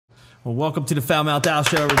Well, welcome to the Foul Mouth Al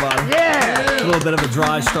Show, everybody. Yeah! A little bit of a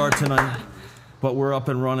dry start tonight, but we're up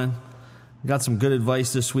and running. Got some good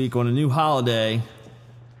advice this week on a new holiday.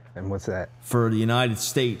 And what's that? For the United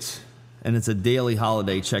States, and it's a daily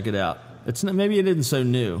holiday. Check it out. It's not, maybe it isn't so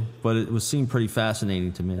new, but it seemed pretty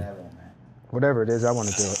fascinating to me. Whatever it is, I want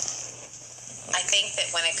to do it. I think that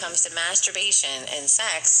when it comes to masturbation and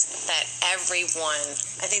sex, that everyone,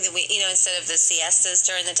 I think that we, instead of the siestas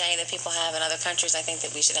during the day that people have in other countries, I think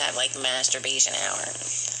that we should have like masturbation hour,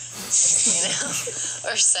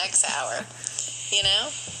 or sex hour,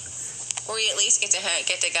 or you at least get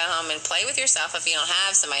to go home and play with yourself if you don't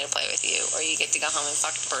have somebody to play with you, or you get to go home and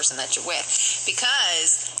fuck the person that you're with,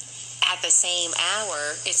 because at the same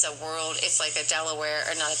hour, it's like a Delaware,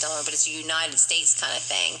 or not a Delaware, but it's a United States kind of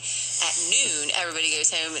thing. At noon, everybody goes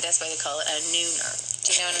home, and that's why they call it a nooner. Do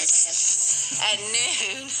you know what I'm saying?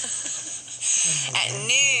 At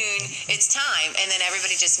noon, it's time, and then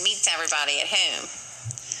everybody just meets everybody at home.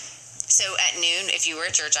 So at noon, if you were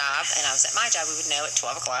at your job, and I was at my job, we would know at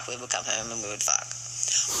 12 o'clock we would come home and we would fuck.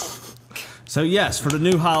 So yes, for the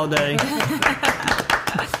new holiday,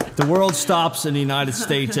 the world stops in the United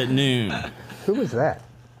States at noon. Who was that?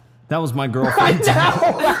 That was my girlfriend.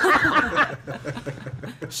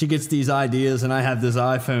 She gets these ideas, and I have this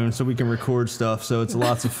iPhone, so we can record stuff. So it's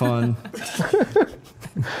lots of fun.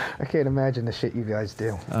 I can't imagine the shit you guys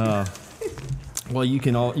do. Well, you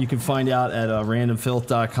can find out at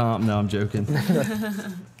randomfilth.com. No, I'm joking.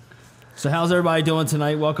 So how's everybody doing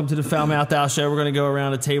tonight? Welcome to the Foul Mouth Al Show. We're going to go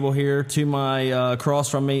around a table here. To my across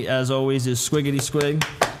from me, as always, is Squiggity Squig.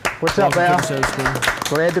 What's up, Al?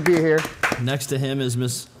 Glad to be here. Next to him is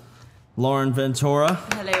Miss Lauren Ventura.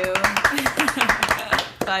 Hello.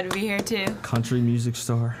 Glad to be here, too. Country music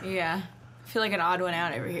star. Yeah. I feel like an odd one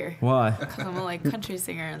out over here. Why? Because I'm a country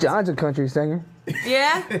singer. John's a country singer.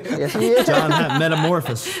 Yeah? Yes, he is. John Meta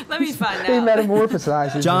Morphus. Let me find out. He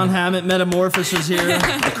metamorphosizes. John Hammett, Meta Morphus, is here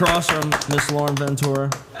across from Miss Lauren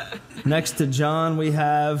Ventura. Next to John, we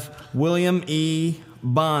have William E.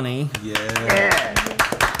 Bonney. Yeah.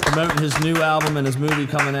 Promoting his new album and his movie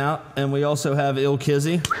coming out. And we also have Ill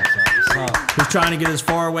Kizzy, who's trying to get as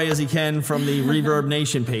far away as he can from the Reverb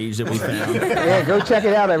Nation page that we found. Yeah, go check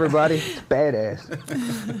it out, everybody. It's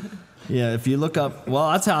badass. Yeah, if you look up,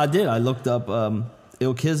 well, that's how I did. I looked up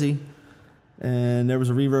Ill Kizzy, and there was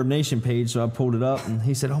a Reverb Nation page, so I pulled it up, and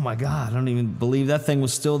he said, "Oh my God, I don't even believe that thing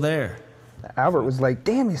was still there." Albert was like,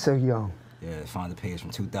 "Damn, he's so young." Yeah, found the page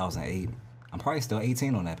from 2008. I'm probably still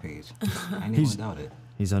 18 on that page. I ain't even doubt it.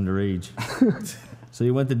 He's underage. So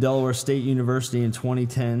you went to Delaware State University in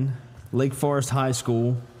 2010, Lake Forest High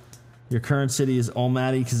School. Your current city is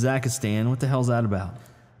Almaty, Kazakhstan. What the hell's that about?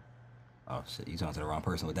 Oh shit, you talking to the wrong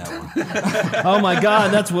person with that one. Oh my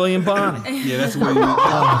God, that's William Bonney. Yeah, that's William.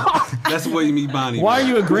 That's William E. Bonney. Why are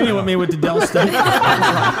you agreeing with me with the Del State?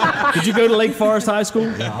 Did you go to Lake Forest High School?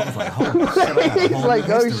 Yeah, I was like, oh shit. He's like,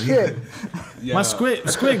 "Oh shit." Yeah. My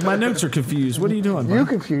Squig, my notes are confused. What are you doing, bro? You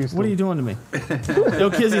confused What are him. you doing to me?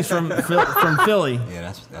 Ill Kizzy's from Philly. Yeah,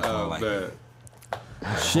 that's what I like.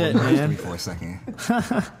 Shit, Hold man. me for a second.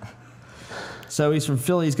 So he's from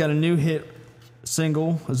Philly. He's got a new hit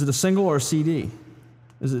single. Is it a single or a CD?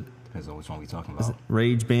 Is it Depends on which one we talking about.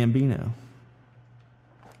 Rage Bambino?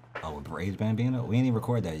 Oh, with Rage Bambino? We ain't even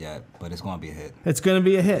record that yet, but it's gonna be a hit. It's going to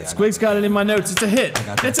be a hit. Yeah, Squig's got it in my notes. It's a hit.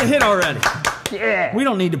 got that It's a hit already. Yeah. We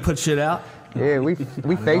don't need to put shit out. Yeah, we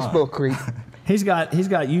Facebook creep. He's got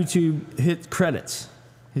YouTube hit credits.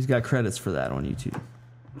 He's got credits for that on YouTube.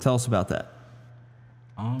 Tell us about that.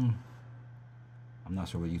 I'm not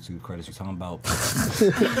sure what YouTube credits you're talking about.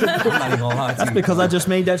 I'm not even gonna lie to That's you. because I just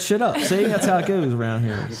made that shit up. See, that's how it goes around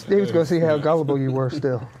here. He was going to see how gullible you were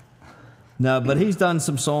still. No, but he's done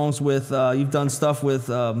some songs with, you've done stuff with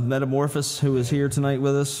Meta Morphus, who is here tonight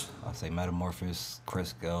with us. I'll say Meta Morphus,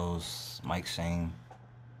 Chris Goes, Myke Shane.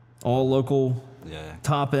 All local, Yeah.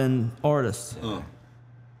 top-end artists.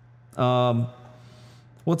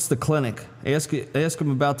 What's the clinic? Ask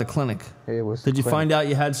him about the clinic. Hey, what's Did the you clinic? find out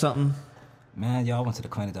you had something? Man, y'all went to the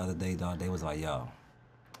clinic the other day, dog. They was like, yo.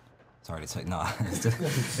 Sorry to tell you. No, it's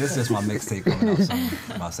just my mixtape coming out soon.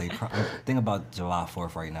 I'm about to say, think about July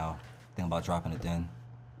 4th right now. Think about dropping it then.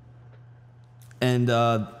 And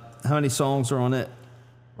how many songs are on it?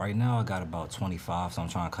 Right now, I got about 25, so I'm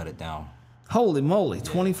trying to cut it down. Holy moly,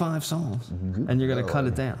 25 songs. And you're going to cut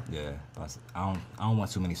it down. Yeah, but I don't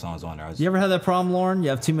want too many songs on there. You ever had that problem, Lauren? You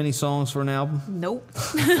have too many songs for an album? Nope.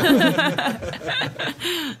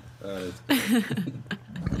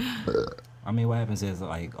 I mean, what happens is,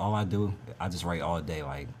 like, all I do, I just write all day,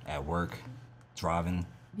 like, at work, driving.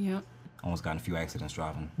 Yep. Almost got in a few accidents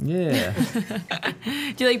driving. Yeah.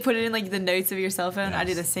 Do you like put it in like the notes of your cell phone? I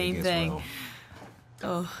do the Yes, same it gets thing. real.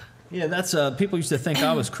 Oh, Yeah, that's people used to think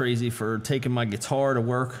I was crazy for taking my guitar to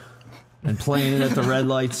work and playing it at the red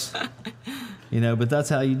lights. You know, but that's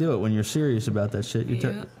how you do it when you're serious about that shit.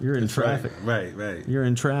 You're in traffic. Right. You're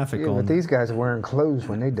in traffic. Yeah, but these guys are wearing clothes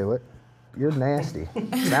when they do it. You're nasty.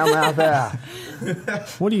 Mouth out.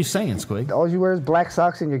 What are you saying, Squig? All you wear is black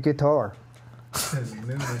socks and your guitar.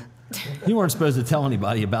 You weren't supposed to tell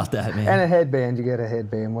anybody about that, man. And a headband. You get a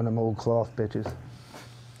headband, one of them old cloth bitches.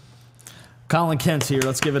 Colin Kent's here.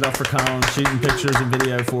 Let's give it up for Colin, shooting pictures and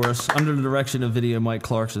video for us. Under the direction of video Myke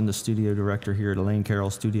Clarkson, the studio director here at Elaine Carroll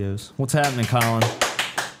Studios. What's happening, Colin?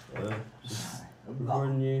 Just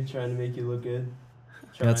recording you, trying to make you look good.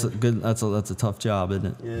 That's a tough job, isn't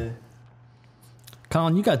it? Yeah.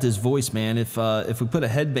 Colin, you got this voice, man. If we put a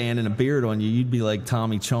headband and a beard on you, you'd be like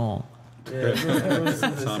Tommy Chong. Yeah, everyone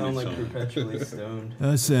seems to sound like perpetually stoned.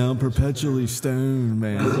 I sound perpetually stoned,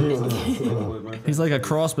 man. He's like a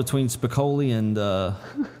cross between Spicoli and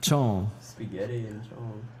Chong. Spaghetti and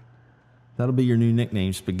Chong. That'll be your new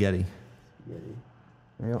nickname, Spaghetti. Spaghetti.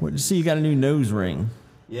 Yep. What, you see, you got a new nose ring.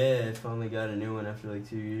 Yeah, I finally got a new one after like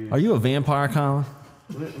 2 years. Are you a vampire, Colin?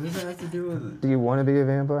 What does that have to do with it? Do you want to be a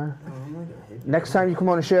vampire? Oh, I'm like a hippie. Next time you come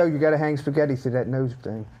on the show, you got to hang spaghetti through that nose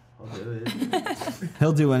thing. I'll do it.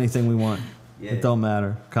 He'll do anything we want. Yeah. It don't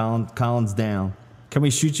matter. Colin's down. Can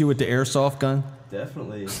we shoot you with the airsoft gun?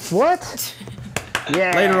 Definitely. What?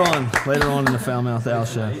 Yeah. Later on in the Foul Mouth Al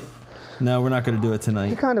show. No, we're not going to do it He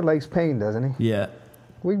tonight. kind of likes pain, doesn't he? Yeah.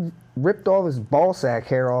 We ripped all his ball sack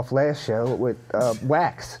hair off last show with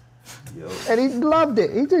wax. Yo. And he loved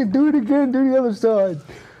it. He said, do it again, do the other side.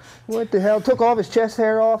 What the hell? Took all of his chest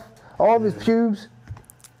hair off, all of his pubes.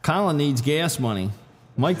 Colin needs gas money.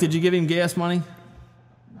 Myke, did you give him gas money?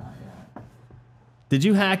 Did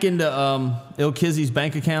you hack into Ill Kizzy's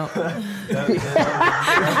bank account?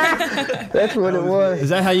 That's what it was. Is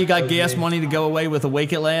that how you got gas money to go away with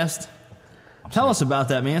Awake at Last? Tell us about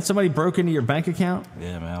that, man. Somebody broke into your bank account?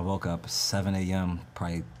 Yeah, man. I woke up 7 a.m.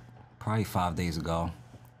 probably 5 days ago.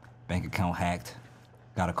 Bank account hacked.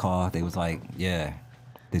 Got a call. They was like, "Yeah,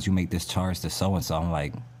 did you make this charge to so and so?" I'm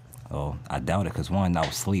like, "Oh, I doubt it, cause one, I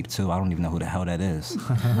was asleep too. I don't even know who the hell that is."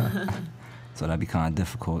 So that'd be kind of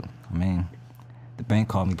difficult. I mean, the bank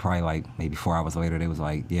called me probably like maybe 4 hours later. They was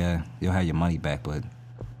like, "Yeah, you'll have your money back, but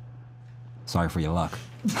sorry for your luck."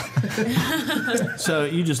 So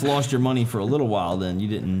you just lost your money for a little while then. You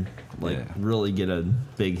didn't really get a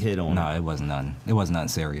big hit on No, it. it wasn't nothing. It wasn't nothing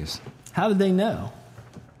serious. How did they know?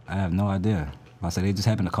 I have no idea. I said they just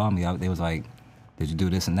happened to call me. They was like, "Did you do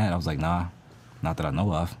this and that?" I was like, "Nah, not that I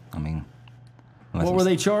know of." I mean, What were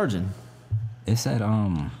they charging? It said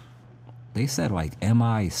they said like, "Am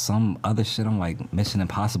I some other shit?" I'm like, "Mission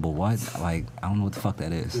Impossible what?" Like, I don't know what the fuck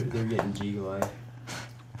that is. They were getting G-Glide.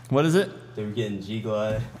 What is it? They were getting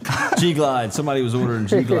G-Glide. G-Glide. Somebody was ordering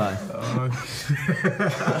G-Glide.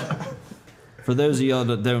 For those of y'all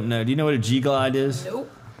that don't know, do you know what a G-Glide is? nope.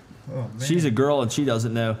 Oh, man. She's a girl and she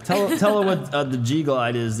doesn't know. Tell her what the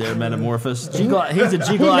G-Glide is there, Meta Morphus. G-Glide, he's a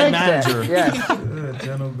He G-Glide makes that, manager. Yeah.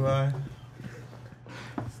 Gentle glide.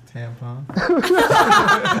 It's tampon.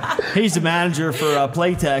 He's the manager for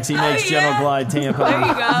Playtex. He makes yeah. Gentle Glide There you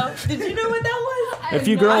tampons. go. Did you know what that was? If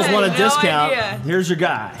you girls I want a had no discount, idea. here's your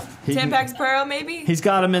guy. Tampax Pearl, maybe? He's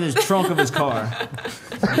got him in his trunk of his car.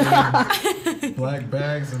 Black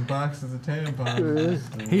bags and boxes of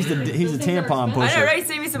tampons. He's a tampon I know, pusher. right?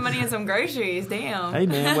 Save me some money and some groceries. Damn. Hey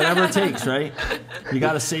man, whatever it takes, right? You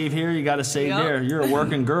got to save here, you got to save Yup. there. You're a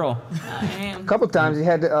working girl. I am. A couple times you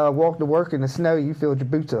had to walk to work in the snow. You filled your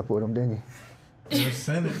boots up with them, didn't you? Never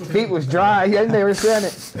sent it. Feet was dry. You never sent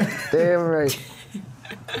it. Damn right.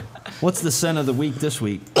 What's the scent of the week this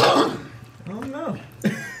week? I don't know.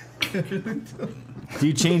 Do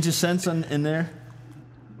you change the scents in there?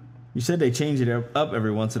 You said they change it up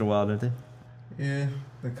every once in a while, don't they? Yeah,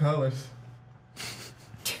 the colors.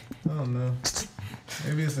 I don't know.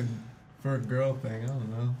 Maybe it's for a girl thing. I don't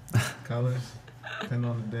know. Colors, depending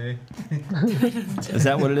on the day. Is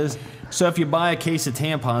that what it is? So if you buy a case of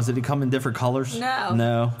tampons, did it come in different colors? No.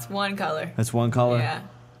 No. It's one color. That's one color? Yeah.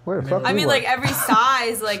 Where the fuck I we mean, work? like, every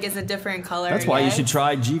size, like, is a different color. That's why you should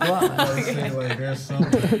try G-Glide. I would say like there's some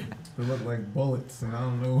that look like bullets, and I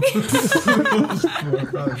don't know.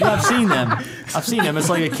 Yeah, I've seen them. It's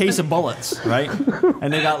like a case of bullets, right?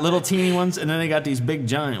 And they got little teeny ones, and then they got these big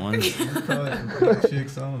giant ones. Probably some big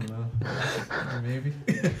chicks. I don't know. Maybe.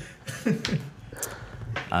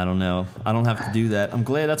 I don't know. I don't have to do that. I'm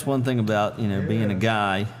glad that's one thing about, being a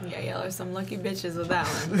guy. Yeah, y'all are some lucky bitches with that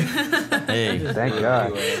one. Hey. Thank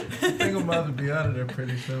God. I think I'm about to be out of there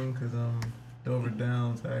pretty soon because Dover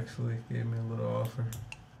Downs actually gave me a little offer.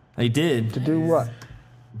 They did. To do what?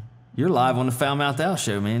 You're live on the Foul Mouth Out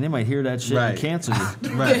show, man. They might hear that shit and cancel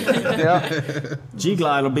you. Right. Yeah.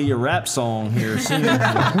 G-Glide will be your rap song here soon.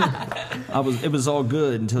 It was all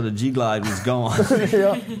good until the G-Glide was gone.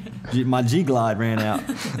 Yeah. My G-Glide ran out.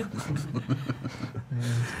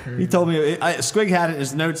 He told me Squig had it in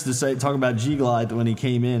his notes to talk about G-Glide when he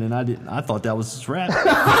came in, and I didn't. I thought that was his rap.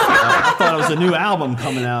 I thought it was a new album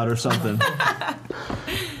coming out or something.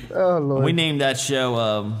 Oh Lord. We named that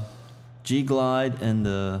show G-Glide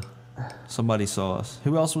and somebody saw us.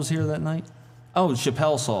 Who else was here that night? Oh,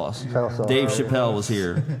 Chappelle saw us. Dave Chappelle was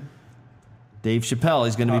here. Dave Chappelle,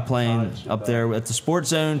 he's going to be playing up there at the Sports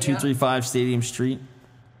Zone, 235 Stadium Street.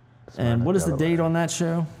 And what is the date on that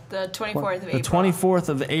show? The 24th of April. The 24th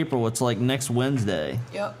of April. It's like next Wednesday.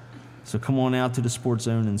 Yep. So come on out to the Sports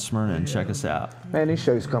Zone in Smyrna and check us out. Man, these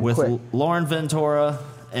shows come With quick. Lauren Ventura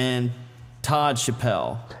and Todd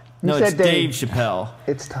Chappelle. No, You it's said Dave Dave. Chappelle.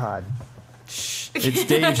 It's Todd. It's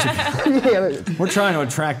Dave Chappelle. Yeah. We're trying to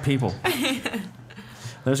attract people.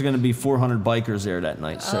 There's going to be 400 bikers there that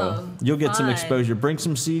night, so you'll get some fun. exposure. Bring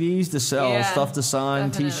some CDs to sell, Yeah, stuff to sign,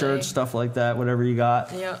 definitely. T-shirts, stuff like that, whatever you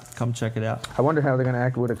got. Yep. Come check it out. I wonder how they're going to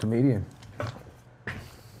act with a comedian.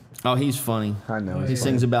 Oh, he's funny. I know. He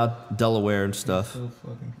sings about Delaware and stuff. So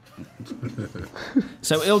fucking.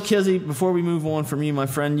 So, Ill Kizzy, before we move on from you, my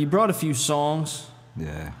friend, you brought a few songs.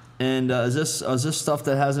 Yeah. And is this stuff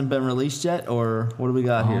that hasn't been released yet, or what do we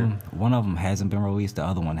got here? One of them hasn't been released. The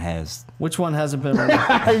other one has. Which one hasn't been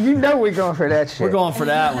released? You know we're going for that shit. We're going for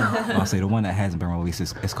that one. I'll say the one that hasn't been released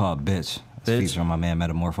is it's called Bitch. It's Bitch. featuring my man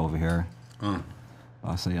Meta Morphus over here.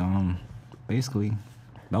 I'll say basically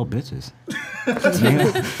about bitches.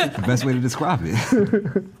 The best way to describe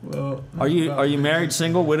it. Well, Are you married,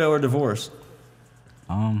 single, widow, or divorced?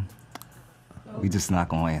 We just not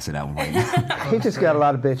gonna answer that one right now. He just got a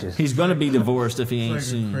lot of bitches. He's gonna be divorced if he ain't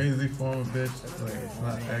it's like a seen. crazy form of bitch. Like it's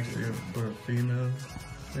not actually for a female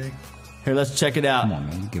sake. Here, let's check it out. Come on,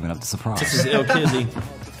 man, you giving up the surprise. This is Ill Kizzy.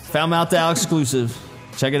 Foul Mouth Out exclusive.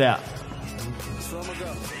 Check it out.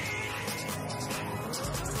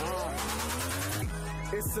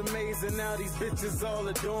 It's amazing how these bitches all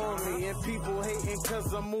adore me, and people hating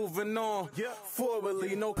cause I'm moving on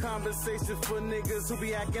forwardly. No conversation for niggas who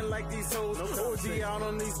be acting like these hoes. OG out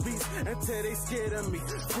on these beats until they scared of me.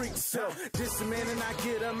 Freak show, just a man and I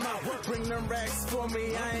get them out. Bring them racks for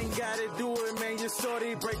me, I ain't gotta do it, man. Your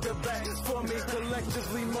shorty break the back for me.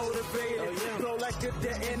 Collectively motivated, blow like a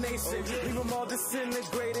detonation. Leave them all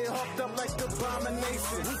disintegrated, hooked up like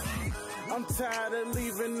abomination. I'm tired of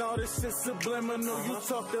leaving all this shit subliminal. You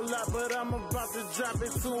talk a lot, but I'm about to drop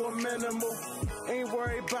it to a minimal. Ain't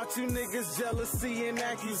worried about you niggas, jealousy and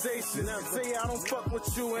accusation. Say I don't fuck with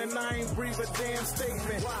you and I ain't breathe a damn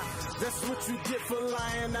statement. That's what you get for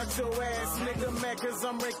lying out your ass, nigga. Mad cause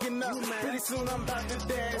I'm raking up. Pretty soon I'm about to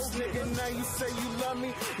dash, nigga. Now you say you love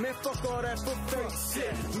me, man, fuck all that for fake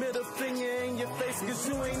shit. Middle finger in your face cause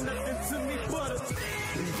you ain't nothing to me but a...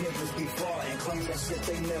 These niggas be far and claim that shit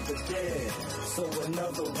they never did. So in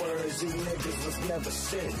other words, you niggas was never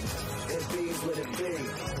shit. It be's what it be.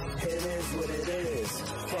 It is what it is.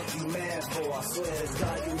 Fuck you mad for, I swear to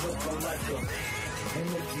God you lookin' like a... And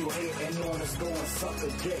if you hating on us, go and suck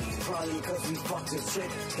a dick. Probably cause we fucked your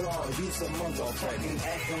chick. Dog, you some motherfucking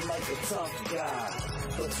acting like a tough guy.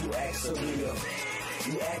 But you actually a...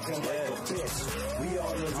 You acting like a bitch. We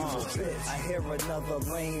all know you a bitch. I hear another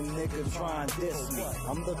lame nigga try and diss me.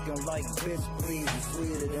 I'm looking like bitch, please. You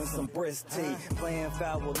sweeter than some brisk tea. Playing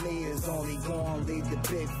foul with me is only gonna lead to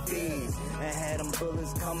big fees. And had them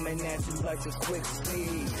bullets coming at you like a quick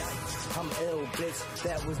speed. I'm ill, bitch.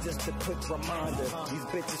 That was just a quick reminder. These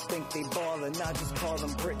bitches think they ballin'. I just call them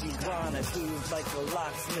Britney Griner. Dudes like a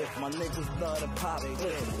locksmith. My niggas love to pop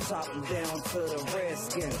clip. Chop them down to the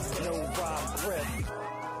redskins. No Rob Grip.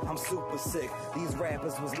 I'm super sick, these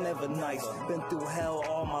rappers was never nice. Been through hell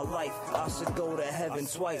all my life, I should go to heaven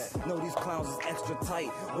twice. Know these clowns is extra tight,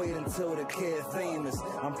 wait until the kid famous.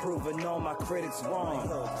 I'm proving all my critics wrong.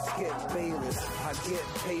 Skip Bayless, I get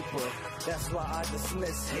paper, that's why I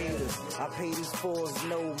dismiss haters. I pay these fours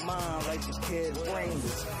no mind like the kid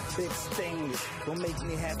brainless. Big stainless, don't make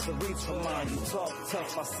me have to reach for mine. You talk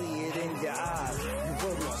tough, I see it in your eyes. You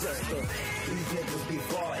really just a... These niggas be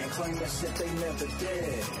far and claim that shit they never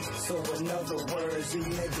did. So in other words, you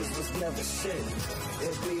niggas was never shit.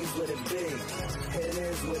 It be's what it be. It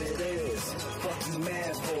is what it is. Fuck you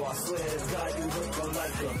mad for, I swear to God you lookin'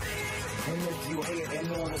 like a... And if you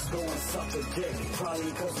hating on us, go and suck a dick.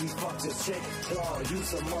 Probably cause we fucked a chick. Dog, you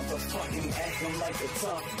some motherfucking acting like a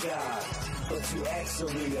tough guy. But you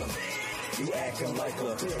actually you acting like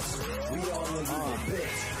a bitch. We all know you a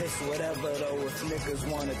bitch. It's whatever though, if niggas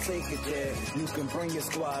wanna take it there. You can bring your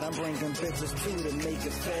squad, I'm bringing bitches too to make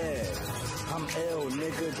it fair. I'm ill,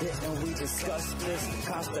 nigga, didn't we discuss this?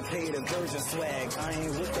 Constipated virgin swag, I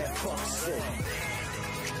ain't with that fuck shit.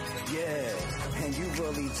 Yeah, and you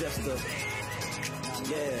really just a...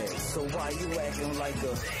 Yeah, so why you acting like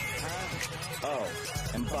a... Oh,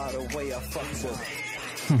 and by the way, I fucked her.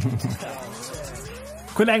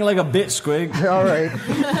 Quit acting like a bitch, Squig. All right.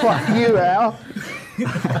 Fuck you, Al.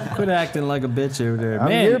 Quit acting like a bitch over there.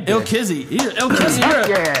 I'm your Man, Ill bitch. Kizzy. Ill Kizzy, you're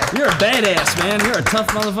a badass, man. You're a tough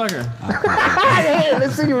motherfucker. Hey,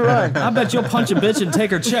 let's see you run. I bet you'll punch a bitch and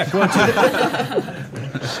take her check, won't you?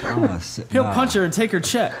 He'll punch her and take her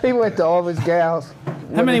check. He went to all his gals.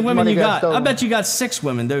 How many women you got? Stolen. I bet you got 6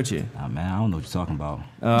 women, don't you? Oh, man, I don't know what you're talking about.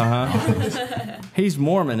 Uh-huh. He's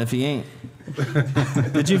Mormon if he ain't.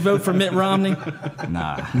 Did you vote for Mitt Romney?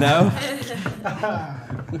 Nah. No? Nah.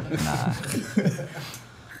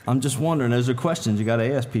 I'm just wondering. Those are questions you got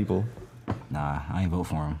to ask people. Nah, I ain't vote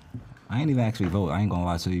for him. I ain't even actually vote. I ain't gonna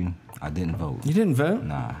lie to you. I didn't vote. You didn't vote?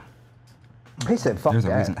 Nah. He said, fuck There's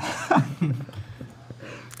that. a reason.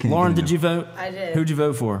 Lauren, did you vote? I did. Who'd you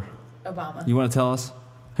vote for? Obama. You want to tell us?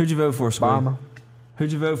 Who'd you vote for, Squig? Obama.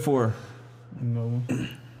 Who'd you vote for? No.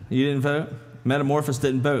 You didn't vote? Meta Morphus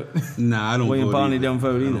didn't vote. Nah, I don't William vote Bonney either. don't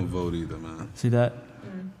vote either. I don't vote either, man. See that?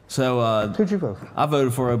 So Who'd you vote for? I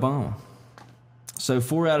voted for Obama. So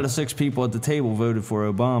 4 out of the 6 people at the table voted for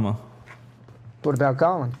Obama. What about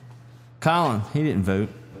Colin? Colin, he didn't vote.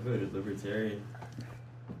 I voted Libertarian.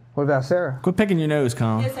 What about Sarah? Quit picking your nose,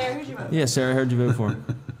 Colin. Yeah, Sarah, who'd you vote for? Yeah, Sarah, I heard you vote for.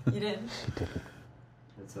 You didn't?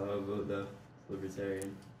 That's how I vote, though.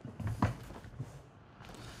 Libertarian.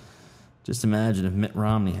 Just imagine if Mitt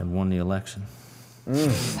Romney had won the election.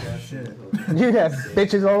 Shit. You'd have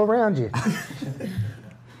bitches all around you.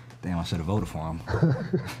 Damn, I should have voted for him.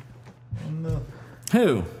 Oh, no.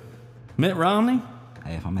 Who? Mitt Romney?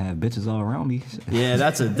 Hey, if I'm gonna have bitches all around me. Yeah,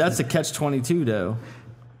 that's a catch-22 though.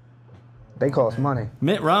 They cost money.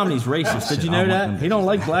 Mitt Romney's racist. Did you know that? He don't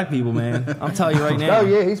like black people, man. I'm telling you right now. Oh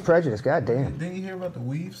yeah, he's prejudiced. God damn. Didn't you hear about the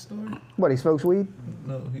weave story? What, he smokes weed?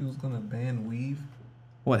 No, he was gonna ban weave.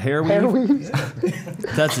 What, hair weave? Hair weed?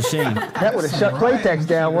 That's a shame. That would have shut Playtex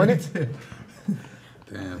down, wouldn't it?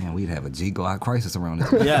 Damn. Man, we'd have a G-Glock crisis around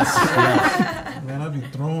this. Yes, yes. Man, I'd be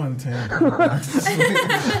throwing tampons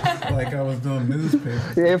like I was doing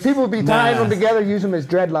newspapers. Yeah, if people would be tying Nah. them together, use them as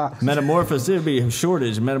dreadlocks. Meta Morphus, there'd be a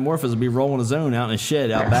shortage. Meta Morphus would be rolling his own out in a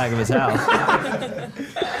shed out back of his house.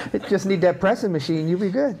 It just need that pressing machine. You'll be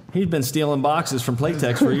good. He's been stealing boxes from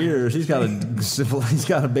Playtex for years. He's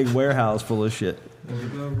got a big warehouse full of shit. What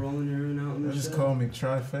about rolling your own out in They the just shed? call me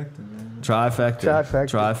Trifecta, man. Trifecta. Trifecta.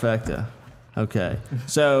 Trifecta. Okay.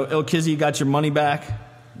 So, Ill Kizzy, you got your money back?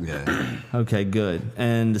 Yeah. Okay, good.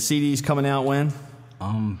 And the CD's coming out when?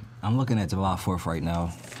 I'm looking at July 4th right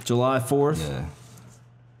now. July 4th? Yeah.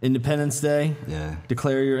 Independence Day? Yeah.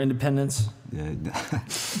 Declare your independence? Yeah.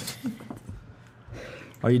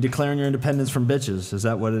 Are you declaring your independence from bitches? Is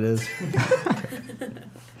that what it is?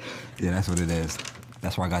 Yeah, that's what it is.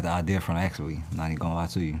 That's where I got the idea from, actually. I'm not even gonna lie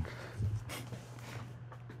to you.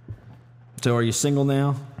 So are you single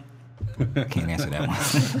now? Can't answer that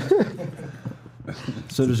one.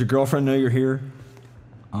 So does your girlfriend know you're here?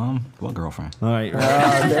 What girlfriend? All right.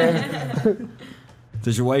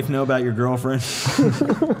 Does your wife know about your girlfriend?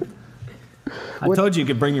 I told you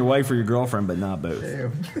could bring your wife or your girlfriend, but not both.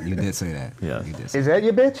 You did say that. Yeah. You did say Is that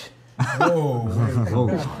your bitch? Whoa,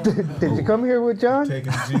 wait, Did you come here with John?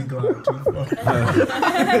 taking G-Glock too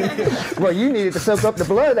far. Well, you needed to soak up the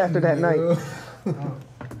blood after that night.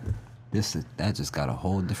 that just got a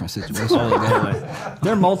whole different situation.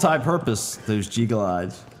 They're multi-purpose, those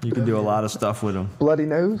G-Glides. You can do a lot of stuff with them. Bloody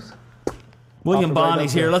nose. William Off the right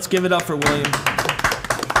Bonney's up here. there. Let's give it up for William.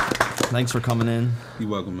 Thanks for coming in. You're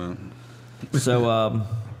welcome, man. So,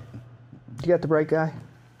 You got the right guy?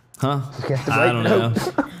 huh? You got the I right don't know.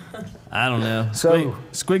 note. I don't know. So-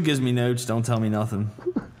 Squig gives me notes. Don't tell me nothing.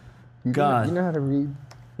 You God. know how to read.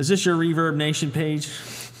 Is this your Reverb Nation page?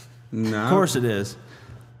 Nah. Of course it is.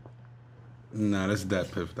 Nah, that's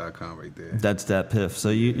datpiff.com right there. That's Dat Piff. So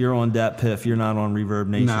you're on Dat Piff. You're not on Reverb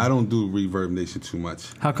Nation. Nah, I don't do Reverb Nation too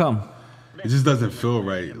much. How come? It just doesn't feel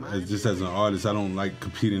right. It's just as an artist, I don't like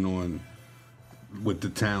competing on with the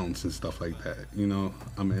towns and stuff like that. You know,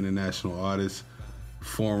 I'm an international artist.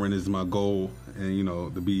 Foreign is my goal, and you know,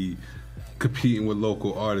 to be competing with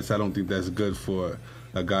local artists, I don't think that's good for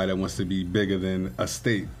a guy that wants to be bigger than a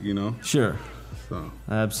state, you know? Sure. So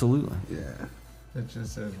Absolutely. yeah. It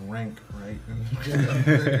just says rank, right?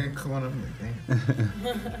 And corner.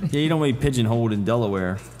 Damn. Yeah, you don't want to be pigeonholed in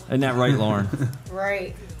Delaware. Isn't that right, Lauren?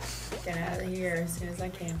 Right. Get out of here as soon as I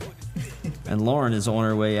can. And Lauren is on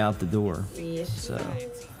her way out the door. Yes. So,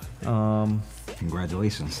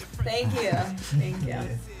 Congratulations. Thank you. Thank you.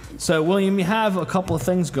 so William, you have a couple of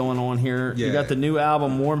things going on here. You Yeah. got the new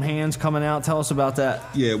album, Warm Hands, coming out. Tell us about that.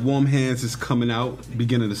 Yeah, Warm Hands is coming out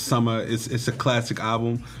beginning of the summer. It's a classic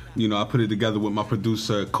album. You know, I put it together with my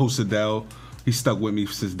producer, Cosadell. He stuck with me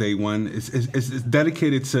since day one. It's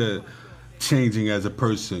dedicated to changing as a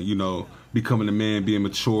person, you know, becoming a man, being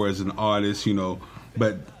mature as an artist, you know.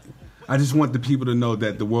 But I just want the people to know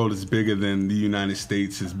that the world is bigger than the United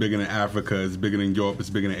States. It's bigger than Africa. It's bigger than Europe. It's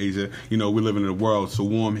bigger than Asia. You know, we're living in a world. So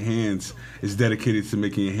Warm Hands is dedicated to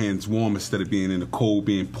making your hands warm instead of being in the cold,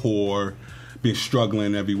 being poor, being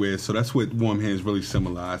struggling everywhere. So that's what Warm Hands really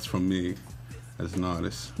symbolized from me as an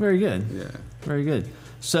artist. Very good. Yeah. Very good.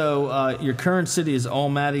 So your current city is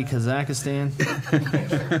Almaty, Kazakhstan.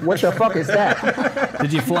 What the fuck is that?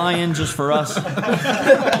 Did you fly in just for us?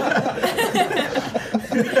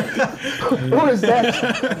 Who is that?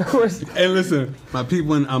 Hey, listen, my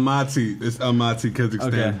people in Almaty, it's Almaty,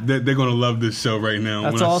 Kazakhstan. Okay. They're going to love this show right now.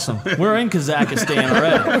 That's awesome. We're in Kazakhstan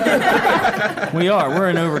already. We are.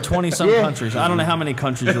 We're in over 20-some Yeah. countries. I don't know how many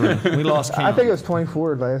countries we're in. We lost count. I think it was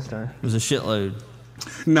 24 last time. It was a shitload.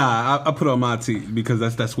 Nah, I put Almaty because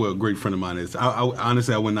that's where a great friend of mine is.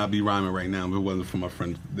 Honestly, I would not be rhyming right now if it wasn't for my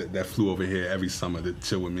friend that flew over here every summer to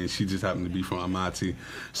chill with me. And she just happened to be from Almaty.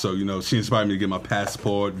 So, you know, she inspired me to get my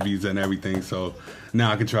passport, visa, and everything. So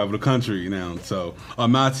now I can travel the country now. So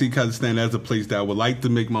Almaty, Kazakhstan, that's a place that I would like to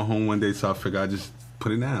make my home one day. So I figured I'd just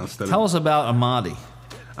put it down. Tell us about Almaty.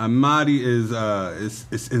 Almaty is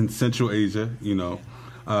it's in Central Asia, you know.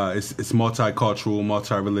 It's multicultural,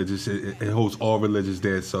 multi-religious. It holds all religions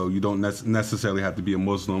there, so you don't necessarily have to be a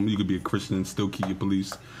Muslim. You could be a Christian and still keep your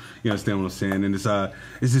beliefs. You understand what I'm saying? And it's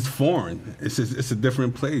just foreign. It's a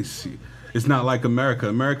different place. It's not like America.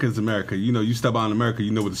 America is America. You know, you step out in America,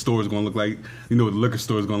 you know what the store is going to look like. You know what the liquor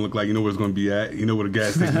store is going to look like. You know where it's going to be at. You know where the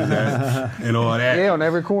gas station is at, and all that. Yeah, on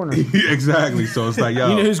every corner. Exactly. So it's like, yo.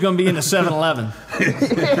 You know who's going to be in the 7-Eleven.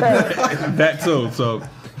 That too. So,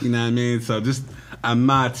 you know what I mean? So just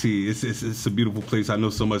Almaty, it's a beautiful place. I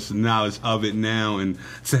know so much knowledge of it now, and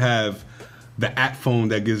to have the app phone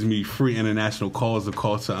that gives me free international calls to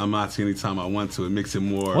call to Almaty anytime I want to, it makes it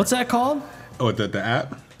more. What's that called? Oh, the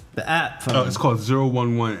app? The app phone. Oh, it's called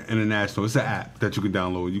 011 International. It's an app that you can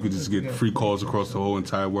download. You can just get free calls across the whole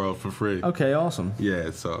entire world for free. Okay, awesome.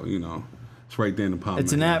 Yeah, so, you know, it's right there in the palm.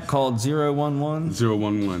 It's an app called 011?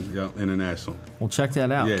 011, yep, International. Well, check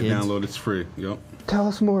that out, Yeah, kids. download, it's free, yep. Tell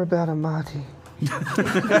us more about Almaty.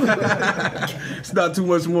 It's not too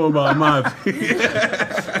much more about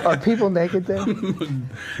Almaty. Are people naked there?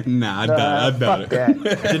 Nah, I doubt it.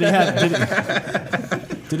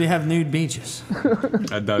 Did he have nude beaches?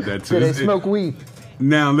 I doubt that too. Do they smoke weed?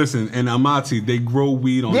 Now listen, in Almaty, they grow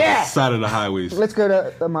weed on the side of the highways. Let's go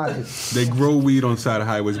to Almaty. They grow weed on the side of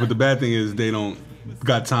highways, but the bad thing is they don't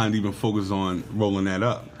got time to even focus on rolling that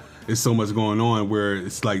up. There's so much going on where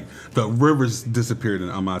it's like the rivers disappeared in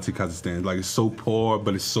Almaty, Kazakhstan. Like it's so poor,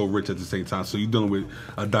 but it's so rich at the same time. So you're dealing with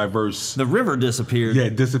a diverse. The river disappeared. Yeah,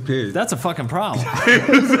 it disappeared. That's a fucking problem. Wait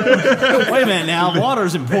a minute now.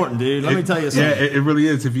 Water's important, dude. Let me tell you something. Yeah, it really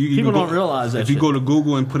is. If you People don't realize that. If you go to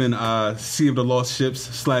Google and put in Sea of the Lost Ships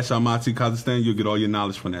 / Almaty, Kazakhstan, you'll get all your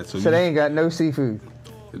knowledge from that. So they ain't got no seafood.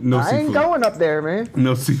 No I seafood. ain't going up there, man.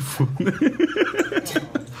 No seafood.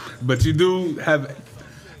 But you do have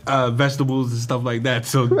vegetables and stuff like that.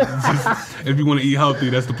 So just, if you want to eat healthy,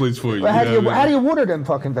 that's the place for you. Well, how do you water them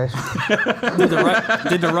fucking vegetables?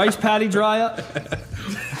 Did the rice paddy dry up?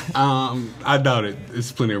 I doubt it.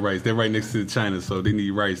 It's plenty of rice. They're right next to China, so they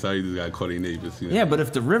need rice. I just gotta call their neighbors. You know? Yeah, but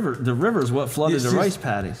if the river is what flooded the rice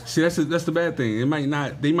paddies. See, that's the bad thing. They might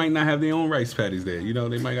not have their own rice paddies there. You know,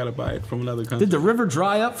 they might gotta buy it from another country. Did the river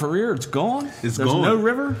dry up for real? It's gone. There's gone. No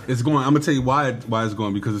river. It's gone. I'm gonna tell you why it's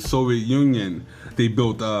gone. Because the Soviet Union, they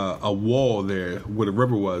built a wall there where the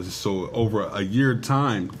river was. So over a year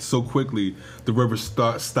time, so quickly the river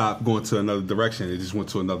stopped going to another direction. It just went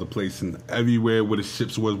to another place, and everywhere where the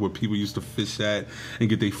ships was, where people used to fish at and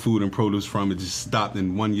get their food and produce from, it just stopped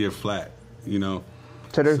in 1 year flat. You know.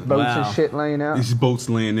 So there's boats and shit laying out? These boats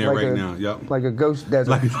laying there like now, yep. Like a ghost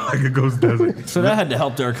desert. Like a ghost desert. So that had to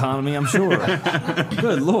help their economy, I'm sure.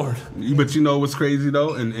 Good Lord. But you know what's crazy,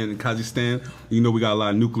 though? In Kazakhstan, you know we got a lot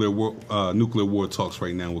of nuclear war talks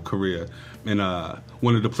right now with Korea. And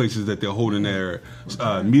one of the places that they're holding their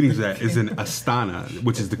meetings at is in Astana,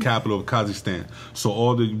 which is the capital of Kazakhstan. So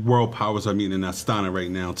all the world powers are meeting in Astana right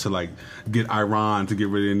now to like get Iran to get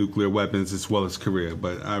rid of their nuclear weapons as well as Korea.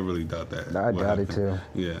 But I really doubt that. I doubt it too.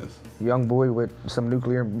 Yes. Young boy with some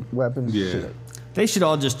nuclear weapons. Yeah. Shit. They should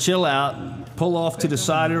all just chill out, pull off to the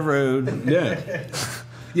side of the road. Yeah.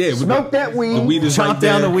 Yeah. Smoke that weed. The weed is chop right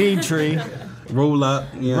down there. the weed tree. Roll up,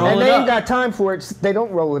 you know. And they ain't got time for it. They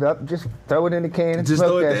don't roll it up. Just throw it in the can and Just smoke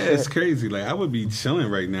throw it that there. shit. It's crazy. Like I would be chilling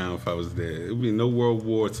right now if I was there. It would be no World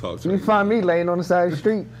War talks. You find me laying on the side of the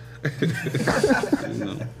street. You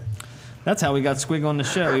know. That's how we got Squig on the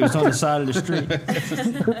show. He was on the side of the street.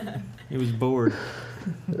 He was bored.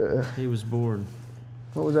 He was bored.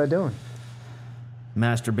 What was I doing?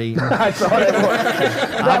 Masturbating. I saw that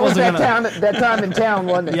one. That was that time in town,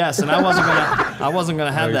 wasn't it? Yes, and I wasn't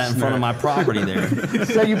gonna have that in front of my property there.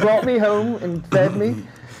 So you brought me home and fed me?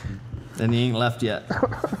 And he ain't left yet.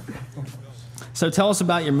 So tell us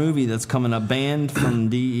about your movie that's coming up, Banned from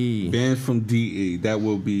DE. Banned from DE. That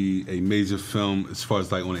will be a major film as far as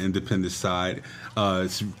like on the independent side.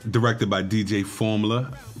 It's directed by DJ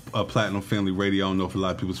Formula, Platinum Family Radio. I don't know if a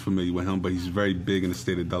lot of people's familiar with him, but he's very big in the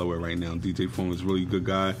state of Delaware right now. DJ Formula is a really good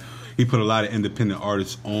guy. He put a lot of independent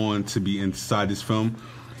artists on to be inside this film.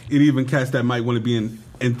 And even cats that might want to be in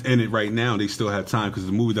it right now, they still have time because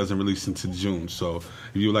the movie doesn't release until June. So if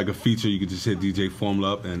you would like a feature, you can just hit DJ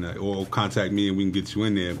Formula up and or contact me and we can get you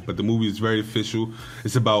in there. But the movie is very official.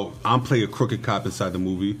 It's about, I'm playing a crooked cop inside the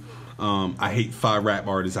movie. I hate 5 rap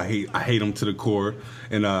artists. I hate them to the core.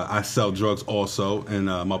 And I sell drugs also. And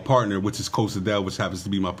my partner, which is Cosadell, which happens to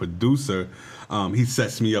be my producer, he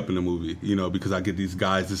sets me up in the movie, you know, because I get these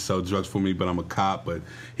guys to sell drugs for me, but I'm a cop, but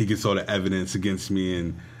he gets all the evidence against me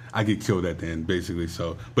and I get killed at the end, basically.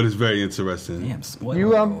 So, but it's very interesting. Damn, spoiler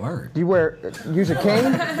You alert. do you use a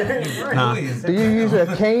cane? Huh? Do you use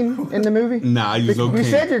a cane in the movie? Nah, I use no cane. You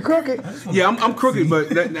said you're crooked. Yeah, I'm crooked,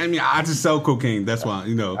 but I mean, I just sell cocaine. That's why,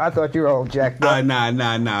 you know. I thought you were all jacked up.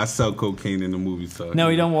 Nah. I sell cocaine in the movie. So No,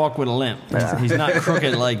 he don't walk with a limp. He's not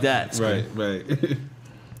crooked like that. Right.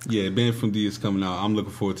 Yeah, Banned from D is coming out. I'm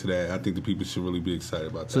looking forward to that. I think the people should really be excited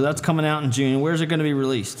about that. So that's coming out in June. Where's it going to be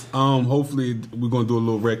released? Hopefully we're going to do a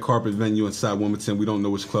little red carpet venue inside Wilmington. We don't know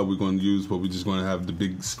which club we're going to use, but we're just going to have the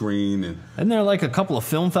big screen. And Isn't there like a couple of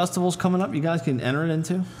film festivals coming up you guys can enter it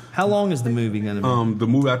into? How long is the movie going to be? The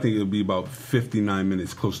movie, I think it'll be about 59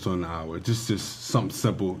 minutes, close to an hour. Just something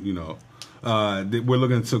simple, you know. We're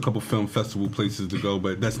looking into a couple film festival places to go,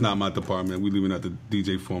 but that's not my department. We're leaving at the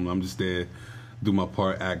DJ Formula. I'm just there, do my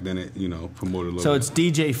part, act in it, you know, promote it a little So bit. it's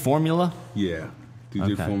DJ Formula? Yeah.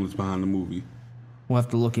 DJ Okay. Formula's behind the movie. We'll have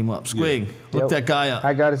to look him up. Squig, look Yep. that guy up.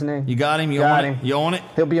 I got his name. You got him? You Got on him. it? You on it?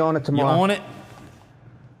 He'll be on it You tomorrow. on it?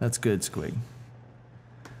 That's good, Squig.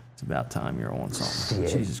 It's about time you're on something.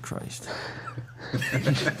 Shit. Jesus Christ.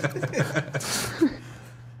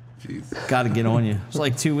 Jeez. Got to get on you. It's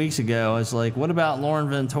like 2 weeks ago. I was like, what about Lauren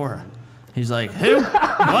Ventura? He's like, who? What?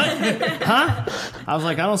 Huh? I was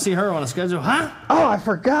like, I don't see her on a schedule. Huh? Oh, I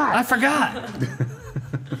forgot. I forgot.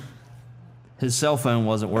 His cell phone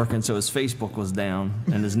wasn't working, so his Facebook was down,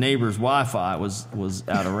 and his neighbor's Wi-Fi was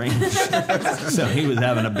out of range. So he was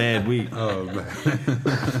having a bad week. Oh, man.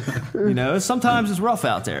 You know, sometimes it's rough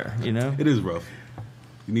out there, you know? It is rough.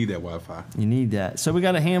 You need that Wi-Fi. You need that. So we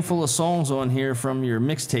got a handful of songs on here from your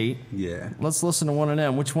mixtape. Yeah. Let's listen to one of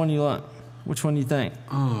them. Which one you like? Which one do you think?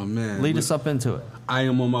 Oh, man. Lead us up into it. I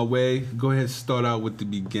Am On My Way. Go ahead and start out with the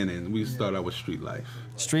beginning. We start out with Street Life.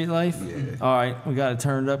 Street Life? Yeah. All right, we got it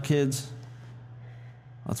turned up, kids.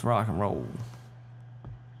 Let's rock and roll.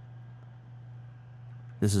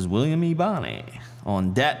 This is William E. Bonney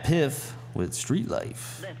on Dat Piff with Street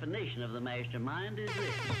Life. Definition of the mastermind is this.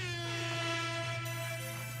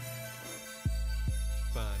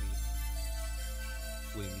 Bonnie.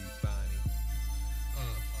 William E. Bonnie.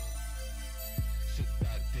 It's a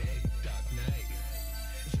dark day, dark night.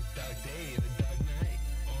 It's a dark day and a dark night.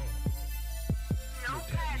 No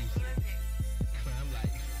bad music. Crime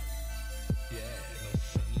life. Yeah, no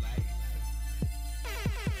sunlight.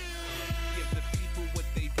 Give the people what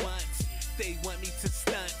they want. They want me to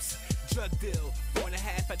stunt. Drug deal,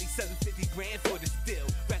 4.5. I need 750 grand for this deal.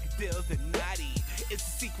 Record deals, the naughty. It's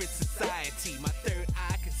a secret society. My third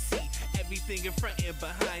eye can see everything in front and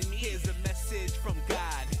behind me. Here's a message from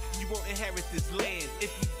God. You won't inherit this land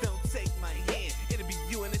if you don't take my hand. It'll be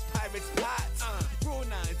you and this pirate's pot. Rule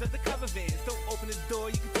 9s, undercover vans. Don't open the door,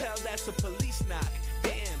 you can tell that's a police knock.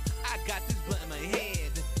 Damn, I got this blunt in my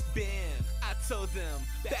hand. Bam, I told them.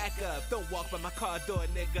 Back up, don't walk by my car door,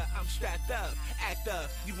 nigga. I'm strapped up. Act up,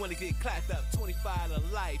 you wanna get clapped up. 25 to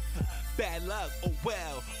life. Bad luck, oh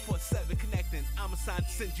well. 4-7 connecting, I'm assigned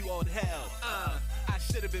to send you all to hell. I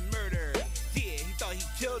should have been murdered. Yeah, he thought he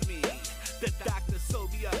killed me. The doctor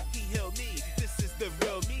sewed me up, he healed me. This is the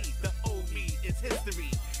real me. The old me is history.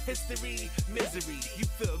 History, misery, you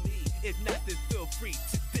feel me? If not, then feel free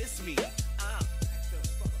to diss me.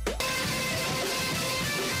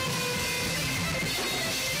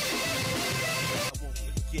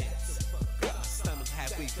 My stomach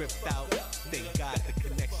halfway ripped out. Thank God the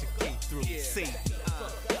connection came through. Save me.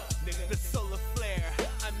 The solar flare,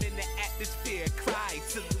 I'm in the atmosphere. Cry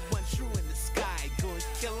to the one true in the sky. Go and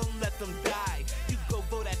kill them, let them die. You go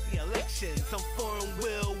vote at the elections. I'm foreign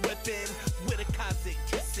will whipping with a Cossack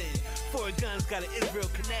kissing. 4 guns got an Israel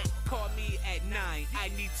connect. Call me at 9. I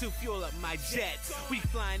need to fuel up my jets. We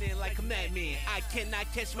flying in like a madman. I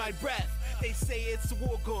cannot catch my breath. They say it's a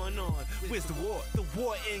war going on. Where's the war? The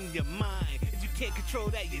war in your mind. If you can't control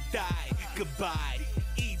that, you die. Goodbye.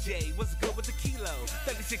 EJ, what's good with the kilo?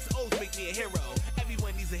 36 O's make me a hero.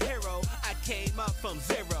 Everyone needs a hero. I came up from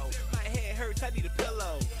 0. My head hurts, I need a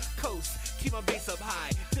pillow. Coast, keep my bass up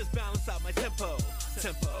high. Just balance out my tempo.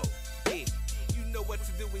 Yeah. You know what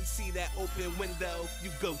to do when you see that open window. You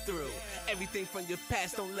go through everything from your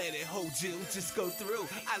past. Don't let it hold you. Just go through.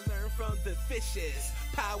 I learned from the fishes,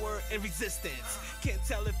 power and resistance. Can't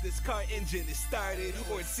tell if this car engine is started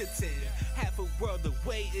or it sits in. Half a world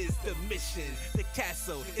away is the mission. The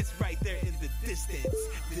castle is right there in the distance.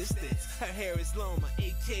 Her hair is long, my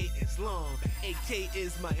AK is long. AK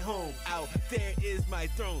is my home. Out there is my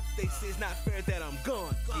throne. They say it's not fair that I'm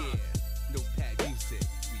gone. Yeah, Notepad music.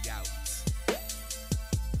 We out.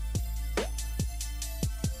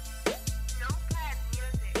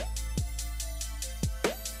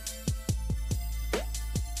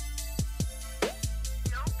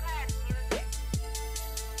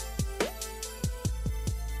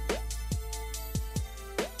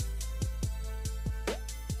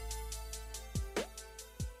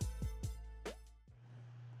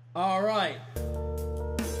 All right.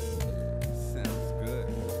 Sounds good.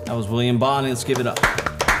 That was William Bonney. Let's give it up.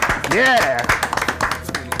 Yeah.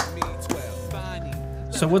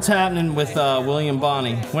 So what's happening with William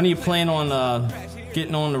Bonney? When do you plan on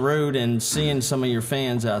getting on the road and seeing some of your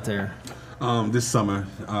fans out there? This summer,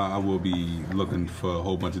 I will be looking for a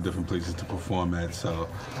whole bunch of different places to perform at. So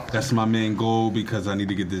that's my main goal because I need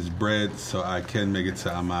to get this bread so I can make it to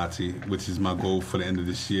Amati, which is my goal for the end of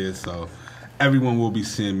this year. So everyone will be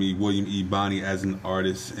seeing me, William E. Bonney, as an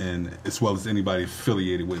artist, and as well as anybody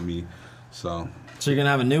affiliated with me. So you're gonna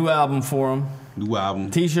have a new album for them? New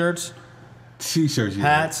album. T-shirts? T-shirts, yeah.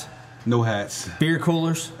 Hats? No hats. Beer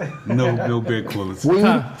coolers? No beer coolers.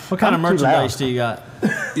 What kind of merchandise do you got?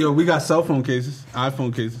 Yo, we got cell phone cases,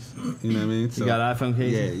 iPhone cases. You know what I mean? So, you got iPhone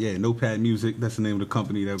cases? Yeah. Notepad Music. That's the name of the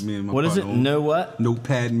company that me and my What is it? partner own. No what?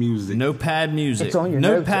 Notepad Music. Notepad Music. It's on your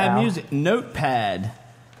Notepad notes, Music. Notepad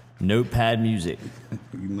Music.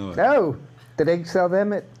 You know it. No. Did they sell them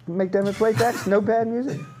make them at Playtex? Notepad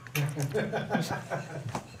Music?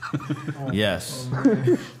 Yes.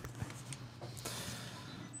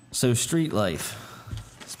 So street life.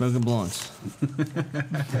 Smoking blunts.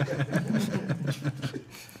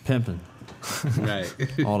 Pimping. Right.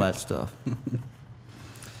 All that stuff.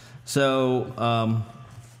 So,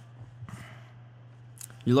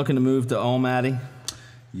 you're looking to move to Almaty?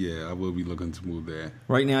 Yeah, I will be looking to move there.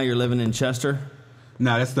 Right now you're living in Chester?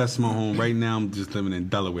 Nah, that's my home. Right now I'm just living in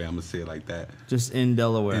Delaware. I'm going to say it like that. Just in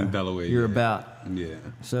Delaware? In Delaware, You're yeah. about? Yeah.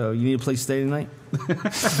 So you need a place to stay tonight?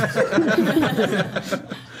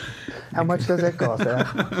 How much does that cost,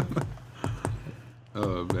 Al?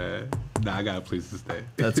 Oh, man. Nah, I got a place to stay.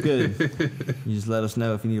 That's good. You just let us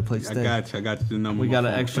know if you need a place to stay. I got you the number. We got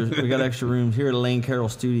extra rooms here at Lane Carroll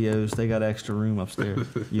Studios. They got extra room upstairs.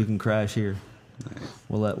 You can crash here. Nice.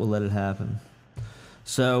 We'll let it happen.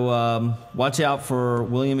 So watch out for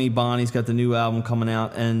William E. Bonney. He's got the new album coming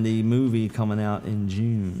out and the movie coming out in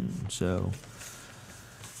June. So,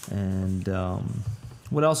 and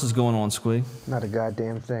what else is going on, Squig? Not a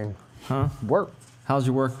goddamn thing. Huh? Work. How's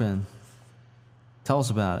your work been? Tell us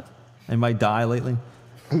about it. Anybody die lately?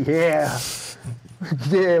 Yeah.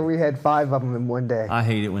 Yeah, we had 5 of them in one day. I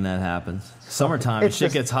hate it when that happens. Summertime, It's shit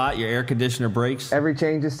just- gets hot, your air conditioner breaks, Every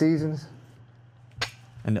change of seasons.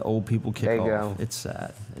 and the old people kick There you off. go. It's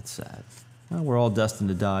sad. It's sad. Well, we're all destined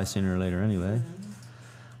to die sooner or later anyway.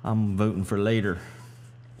 I'm voting for later.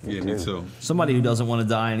 Yeah, me too. Somebody who doesn't want to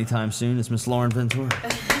die anytime soon is Miss Lauren Ventura.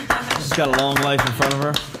 She's got a long life in front of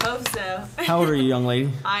her. Hope so. How old are you, young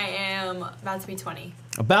lady? I am about to be 20.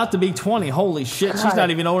 About to be 20. Holy shit. She's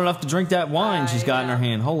not even old enough to drink that wine she's got in her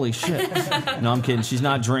hand. Holy shit. No, I'm kidding. She's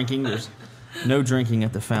not drinking. There's no drinking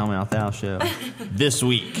at the Foul Mouth Owl show this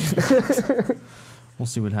week. We'll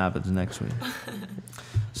see what happens next week.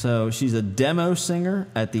 So she's a demo singer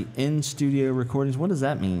at the in-studio recordings. What does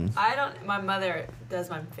that mean? My mother does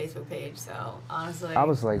my Facebook page, so honestly. I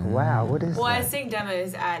was like, wow, what is that? Well, I that? sing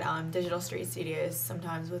demos at Digital Street Studios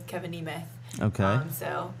sometimes with Kevin Nemeth. Okay.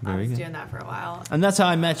 So I Very was good. doing that for a while. And that's how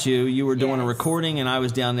I met you. You were doing a recording, and I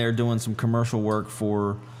was down there doing some commercial work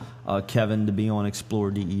for Kevin to be on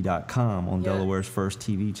ExploreDE.com on Delaware's first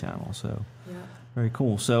TV channel. So very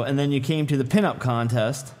cool. So, and then you came to the pinup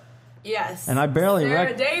contest. Yes. And I barely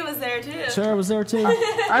Sarah Day was there too. Sarah was there too.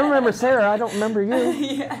 I remember Sarah. I don't remember you.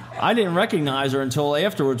 Yeah. I didn't recognize her until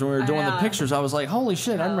afterwards when we were doing the pictures. I was like, holy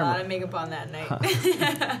shit, I remember. A lot of makeup on that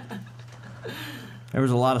night. There was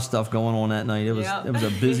a lot of stuff going on that night. It was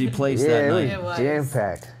a busy place that night. It was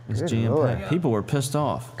jam-packed. It was jam-packed. People were pissed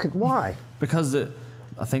off. Why? Because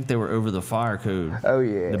I think they were over the fire code. Oh,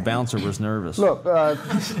 yeah. The bouncer was nervous. Look,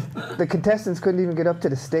 the contestants couldn't even get up to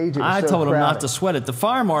the stage. It was I so told them not crowded. to sweat it. The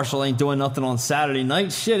fire marshal ain't doing nothing on Saturday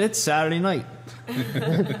night. Shit, it's Saturday night.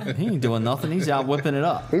 He ain't doing nothing. He's out whipping it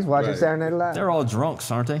up. He's watching Saturday Night Live. They're all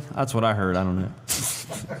drunks, aren't they? That's what I heard. I don't know.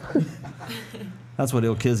 That's what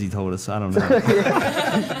Ill Kizzy told us. I don't know.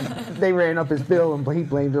 They ran up his bill and he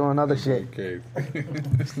blamed it on other shit. Okay.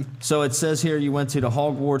 So it says here you went to the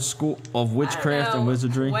Hogwarts School of Witchcraft and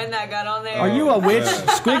Wizardry. When that got on there. Are you a witch?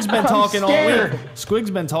 Squig's been talking all week.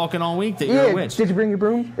 Squig's been talking all week that you're a witch. Did you bring your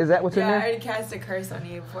broom? Is that what's in Yeah, I there? already cast a curse on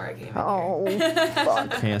you before I came in. Oh,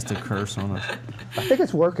 fuck. Cast a curse on us. I think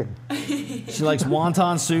it's working. She likes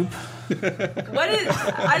wonton soup. What is?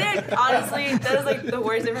 I didn't honestly. That is like the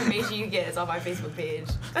worst information you get is on my Facebook page.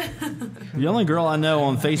 The only girl I know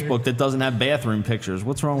on Facebook that doesn't have bathroom pictures.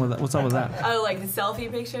 What's wrong with that? What's up with that? Oh, like the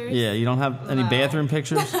selfie pictures? Yeah, you don't have any bathroom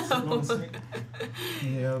pictures? Yeah, I was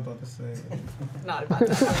about to say. Not about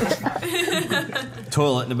that.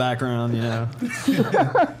 Toilet in the background, you know.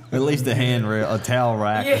 At least a handrail, a towel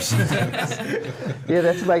rack. Yeah,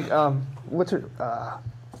 that's like, what's her?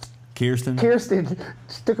 Kirsten? Kirsten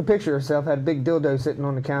took a picture of herself, had a big dildo sitting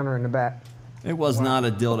on the counter in the back. It was not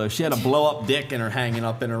a dildo. She had a blow-up dick in her hanging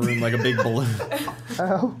up in her room like a big balloon.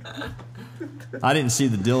 Oh. I didn't see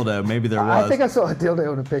the dildo. Maybe there was. I think I saw a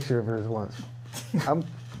dildo in a picture of hers once.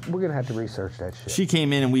 We're going to have to research that shit. She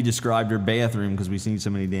came in and we described her bathroom because we've seen so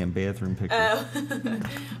many damn bathroom pictures. Oh.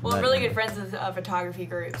 Well, I'm really good friends with a photography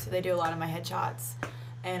group, so they do a lot of my headshots.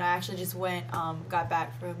 And I actually just got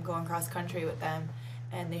back from going cross country with them,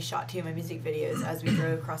 and they shot 2 of my music videos as we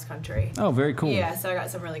drove cross country. Oh, very cool. Yeah, so I got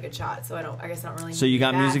some really good shots. So I guess I don't really. So you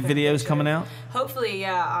got music videos coming out? Hopefully,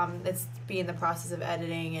 yeah. It's be in the process of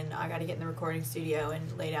editing, and I got to get in the recording studio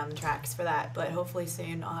and lay down the tracks for that. But hopefully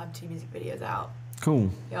soon I'll have 2 music videos out. Cool.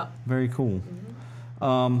 Yep. Very cool.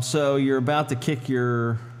 So you're about to kick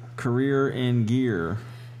your career in gear.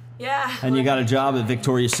 Yeah. And you got a job at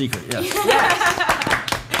Victoria's Secret. Yes.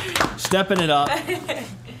 Stepping it up.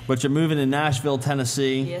 But you're moving to Nashville,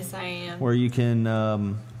 Tennessee. Yes, I am. Where you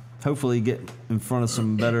can hopefully get in front of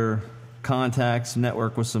some better contacts,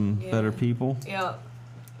 network with some better people. Yeah.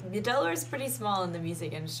 Delaware's pretty small in the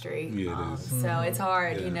music industry. Yeah, it is. So it's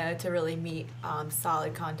hard, to really meet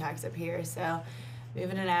solid contacts up here. So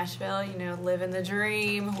moving to Nashville, living the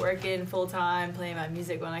dream, working full time, playing my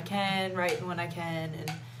music when I can, writing when I can,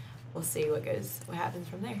 and we'll see what happens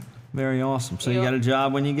from there. Very awesome. So you got a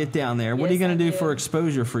job when you get down there. What are you going to do for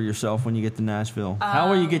exposure for yourself when you get to Nashville? How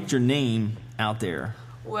will you get your name out there?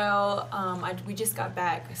 Well, we just got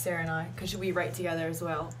back, Sarah and I, because we write together as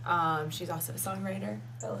well. She's also a songwriter,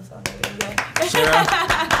 fellow songwriter.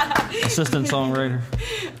 Sarah, assistant songwriter.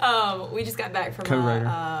 We just got back from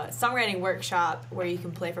a songwriting workshop where you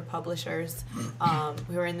can play for publishers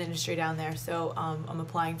who are in the industry down there. So I'm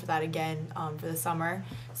applying for that again for the summer.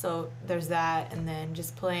 So there's that, and then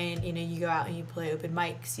just playing. You go out and you play open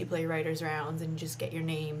mics, you play writers rounds, and you just get your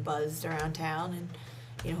name buzzed around town,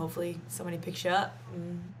 and hopefully somebody picks you up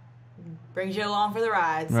and brings you along for the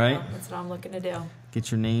ride. So right. That's what I'm looking to do.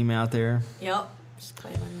 Get your name out there. Yep. Just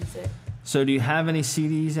play my music. So do you have any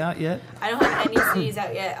CDs out yet? I don't have any CDs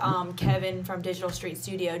out yet. Kevin from Digital Street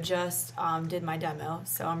Studio just did my demo,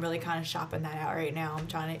 so I'm really kind of shopping that out right now. I'm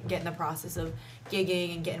trying to get in the process of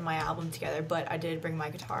gigging and getting my album together, but I did bring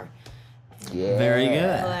my guitar. Yeah. Very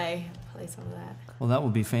good. Play some of that. Well, that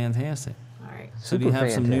would be fantastic. All right. So do you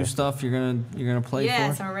have some new stuff you're gonna play for?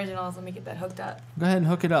 Yeah, some originals. Let me get that hooked up. Go ahead and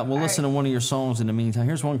hook it up. We'll All listen to one of your songs in the meantime.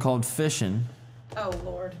 Here's one called Fishin'. Oh,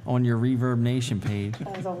 Lord. On your Reverb Nation page.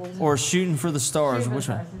 As always. Or Shooting for the Stars. Shooting Which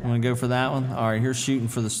for the one? Stars, You want to go for that one? All right, here's Shooting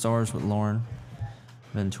for the Stars with Lauren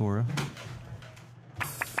Ventura.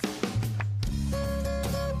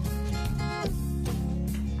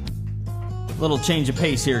 Little change of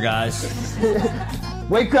pace here, guys.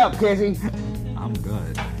 Wake up, Kizzy. I'm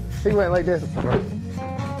good. He went like this.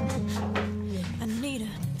 I need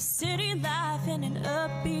a city life in an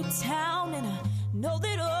upbeat town, and I know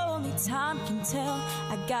that only time can tell.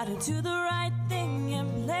 I gotta do the right thing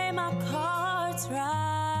and play my cards right.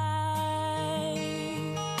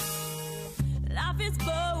 Life is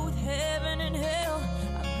both heaven and hell.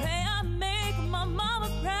 I pray I make my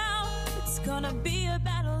mama proud. It's gonna be a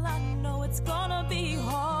battle, I know it's gonna be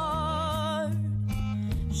hard.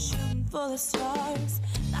 Shooting for the stars,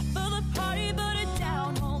 not for the party, but a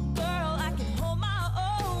down home girl. I can hold my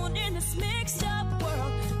own in this mixed up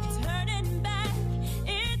world. Turning back,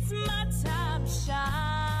 it's my time to shine.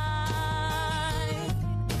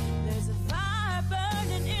 There's a fire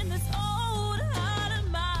burning in this old heart of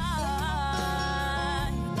mine.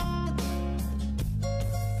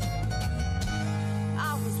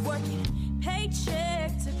 I was working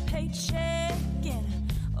paycheck to paycheck and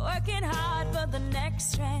working hard for the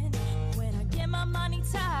next trend. When I get my money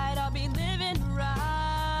tight, I'll be living right.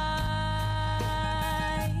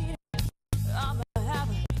 I'ma have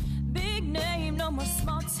a big name, no more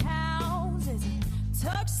small towns. It's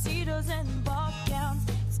tuxedos and ball gowns.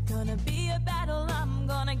 It's gonna be a battle, I'm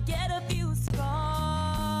gonna get a few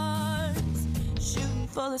scars. Shooting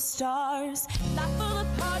for the stars, not for the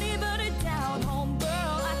party, but a down home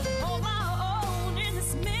girl. I can hold my own in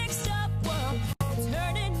this mixed up world.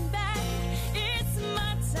 Turning back, it's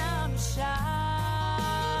my time to shine.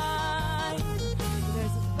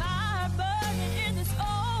 There's a fire burning in this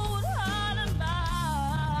old heart of mine.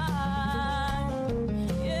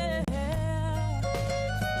 Yeah.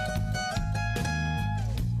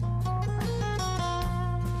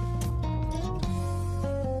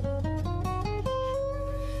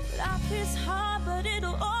 Life is hard, but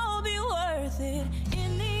it'll all be worth it.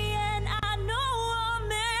 In the end, I know I'll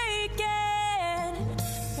make it.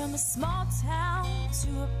 From a small town to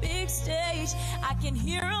a big stage, I can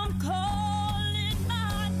hear them calling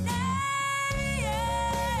my name.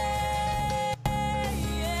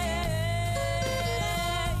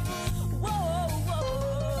 Whoa, whoa.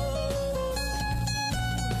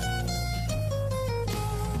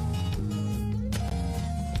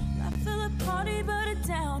 Not for the party, but a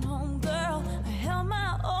down home girl. I held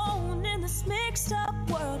my own in this mixed up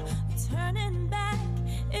world. Turning back,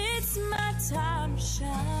 it's my time to shine.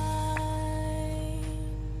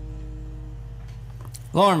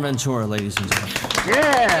 Lauren Ventura, ladies and gentlemen.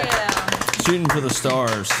 Yeah. Shooting for the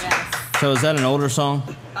Stars. Yes. So is that an older song?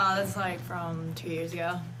 That's like from 2 years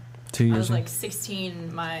ago. 2 years I was ago? like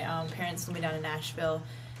 16. My parents flew me down to Nashville,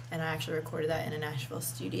 and I actually recorded that in a Nashville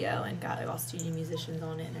studio and got like all studio musicians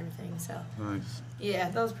on it and everything. So Nice. yeah,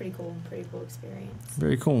 that was pretty cool. Pretty cool experience.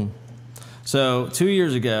 Very cool. So 2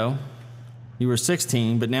 years ago, you were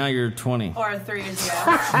 16, but now you're 20. Or 3 years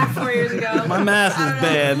ago. 4 years ago. My math is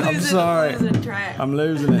bad. I'm sorry. Losing track. I'm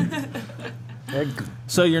losing it.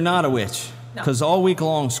 So you're not a witch? No. Because all week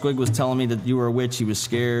long, Squig was telling me that you were a witch. He was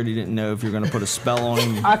scared. He didn't know if you were going to put a spell on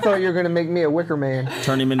him, I thought you were going to make me a wicker man.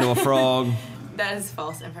 turn him into a frog. That is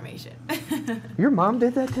false information. Your mom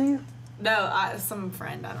did that to you? No, some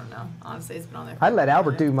friend. I don't know. Honestly, it's been on there. I'd let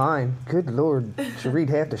Albert do mine. Good Lord. Should read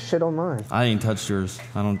half the shit on mine. I ain't touched yours.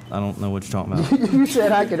 I don't know what you're talking about. You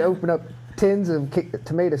said I could open up tins of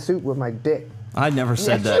tomato soup with my dick. I never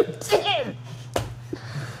said that. You did.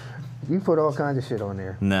 You put all kinds of shit on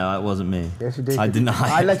there. No, that wasn't me. Yes, you did. I did not.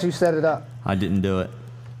 I let you set it up. I didn't do it.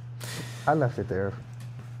 I left it there.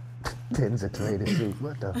 Tins of tomato soup.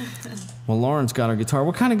 What the? Well, Lauren's got her guitar.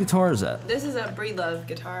 What kind of guitar is that? This is a Breedlove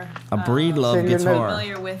guitar. A Breedlove Send your guitar.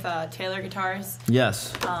 Familiar with Taylor guitars?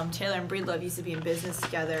 Yes. Taylor and Breedlove used to be in business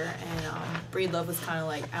together, and Breedlove was kind of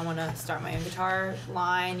like, I want to start my own guitar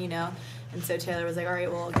line, you know. And so Taylor was like, all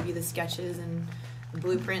right, well, I'll give you the sketches and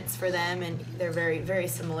blueprints for them, and they're very, very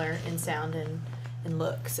similar in sound and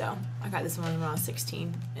look. So I got this one when I was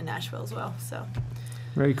 16 in Nashville as well. So.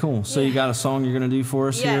 Very cool. So you got a song you're going to do for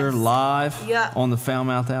us here Yes. live Yeah. on the Foul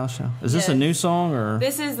Mouth Owl Show. Is this a Yes. new song or?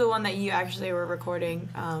 This is the one that you actually were recording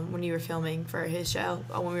when you were filming for his show,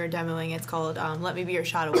 when we were demoing. It's called Let Me Be Your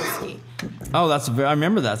Shot of Whiskey. Oh, I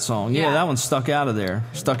remember that song. Yeah, Yeah. that one stuck out of there.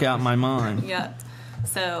 Stuck out in my mind. Yeah.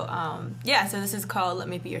 So, so this is called Let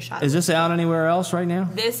Me Be Your Shot. Is this out anywhere else right now?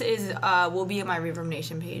 This is, will be on my Reverb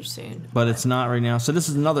Nation page soon. But it's not right now. So this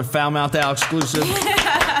is another Foul Mouth Owl exclusive.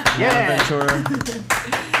 Yeah. Ventura.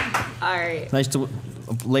 All right. Nice to.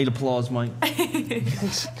 Late applause, Mike. All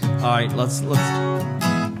right, let's.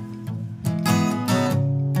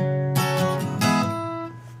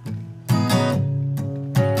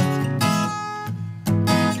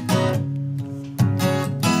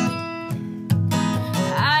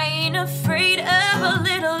 I ain't afraid of a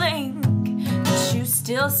little ink, but you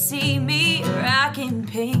still see me rocking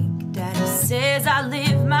pink. Daddy says I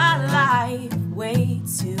live my life way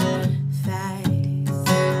too fast.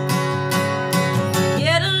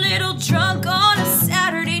 Get a little drunk on a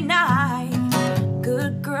Saturday night.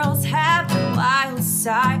 Good girls have the wild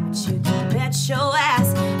side, but you can bet your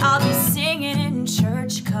ass I'll be singing in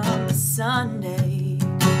church come Sunday.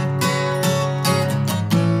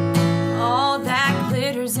 All that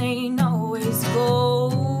glitters ain't always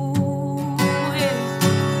gold.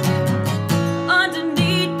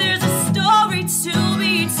 Underneath there's a story to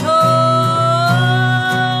be told.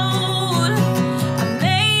 I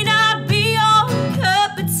may not be your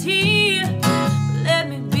cup of tea, but let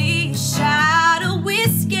me be a shot of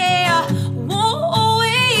whiskey. Won't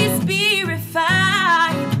always be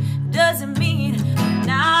refined. Doesn't mean I'm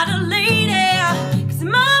not a lady, 'cause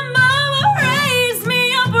my mama raised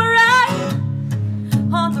me up right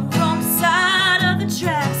on the wrong side of the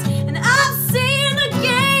tracks. And I've seen the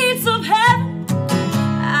gates of heaven,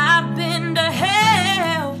 I've been to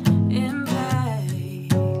hell and back.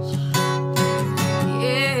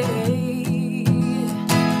 Yeah,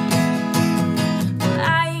 I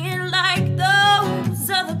ain't like those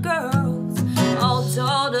other girls, all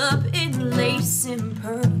dolled up in lace and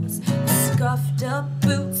pearls, scuffed up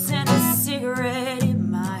boots and a cigarette in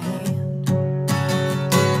my hand.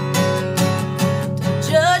 Don't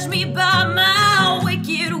judge me by my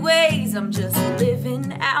wicked ways, I'm just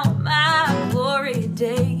living out my glory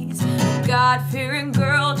days. God-fearing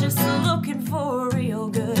girl just looking for a real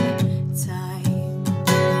good time.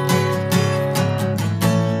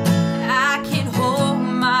 I can hold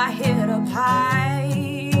my head up high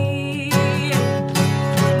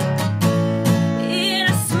in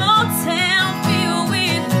a small town filled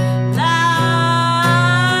with lies.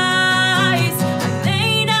 I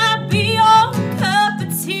may not be your cup of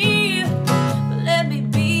tea, but let me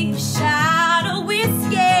be a shot of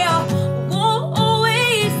whiskey. Won't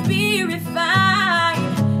always be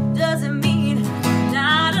refined. Doesn't mean I'm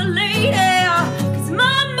not a lady, 'cause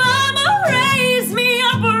my mama raised me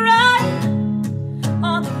up right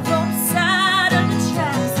on the wrong side of the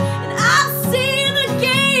tracks. And I've seen the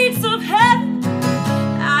gates of heaven,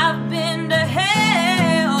 I've been to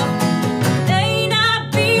hell. May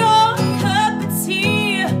not be your cup of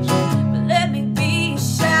tea, but let me be a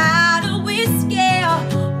shot of whiskey.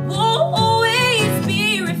 Won't always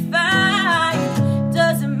be refined.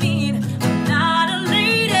 Doesn't mean I'm not a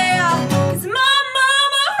lady, 'cause my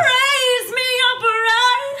mama raised me up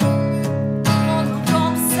right on the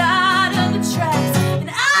wrong side of the tracks. And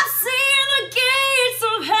I've seen the gates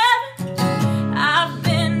of heaven, I've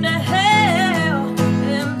been to hell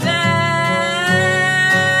and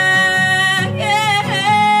back.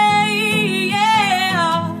 Yeah,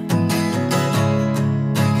 yeah.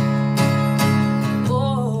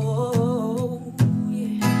 Oh,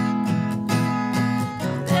 yeah.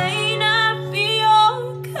 May not be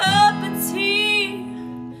your cup of tea,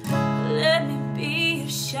 let me be a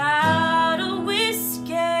shot of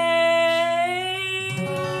whiskey.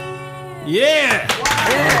 Yeah.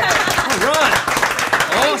 All right.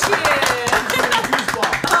 Awesome.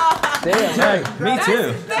 Damn, Me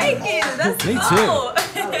too. Thank you. That's Me cool.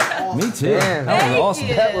 Me too. Damn, That was Thank awesome.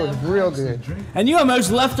 you. that was real good. And you almost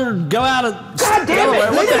left her go out of. God damn it!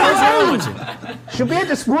 What Leave the it hell's wrong alone. with you? She'll be at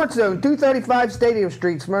the Sports Zone, 235 Stadium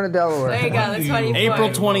Street, Smyrna, Delaware. There you go. That's 24. April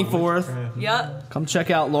 24th. Yep. Come check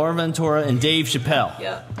out Lauren Ventura and Dave Chappelle.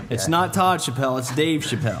 Yep. It's not Todd Chappelle, it's Dave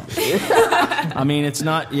Chappelle. I mean, it's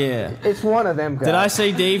not, yeah. It's one of them guys. Did I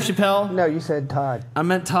say Dave Chappelle? No, you said Todd. I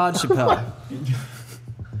meant Todd Chappelle.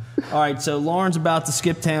 All right, so Lauren's about to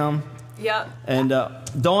skip town. Yep. And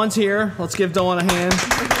Dawn's here. Let's give Dawn a hand.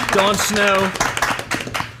 Dawn Snow.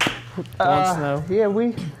 Dawn Snow. Yeah,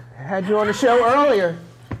 we had you on the show earlier.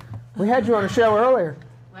 We had you on the show earlier.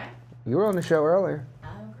 What? You were on the show earlier.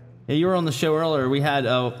 Yeah, you were on the show earlier. We had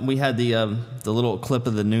the little clip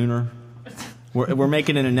of the nooner. We're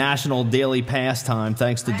making it a national daily pastime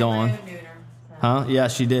thanks to Dawn. Huh? Yeah,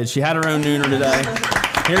 she did. She had her own nooner today.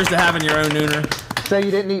 Here's to having your own nooner. So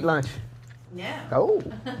you didn't eat lunch? No. Oh.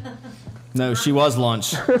 No, she was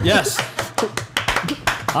lunch. Yes.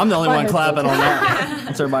 I'm the only one clapping on that.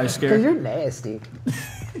 That's everybody Because scared. you're nasty.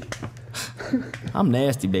 I'm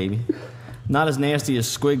nasty, baby. Not as nasty as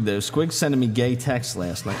Squig, though. Squig's sending me gay texts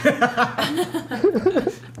last night.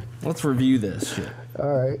 Let's review this shit.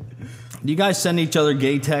 All right. Do you guys send each other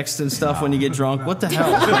gay texts and stuff when you get drunk? What the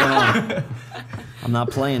hell is going on? I'm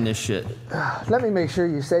not playing this shit. Let me make sure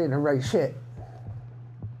you're saying the right shit.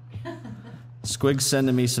 Squig's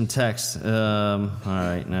sending me some texts. All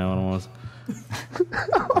right, no, I don't want to.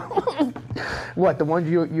 What, the ones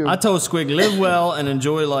you... I told Squig, live well and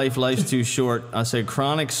enjoy life. Life's too short. I said,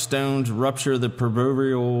 chronic stones rupture the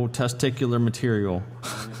proverbial testicular material.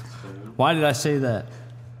 Why did I say that?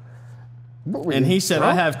 And he said,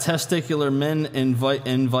 I have testicular men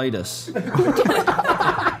invite us.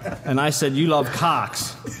 And I said, you love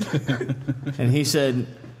cocks. And he said,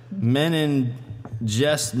 men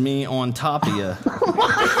ingest me on top of you.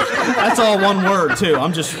 That's all one word, too.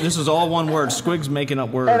 This is all one word. Squig's making up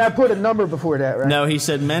words. And I put a number before that, right? No, he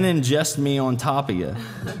said, men ingest me on top of you.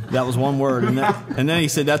 That was one word. And then he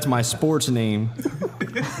said, that's my sports name.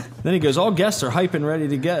 Then he goes, all guests are hype and ready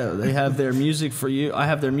to go. They have their music for you. I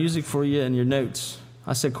have their music for you and your notes.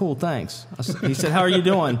 I said, cool, thanks. He said, how are you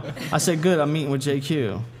doing? I said, good, I'm meeting with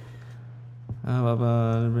JQ.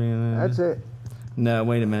 That's it. No,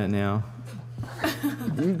 wait a minute now.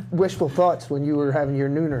 You wishful thoughts when you were having your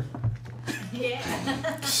nooner. Yeah.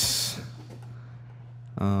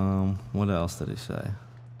 What else did he say?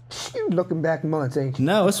 You looking back months, ain't you?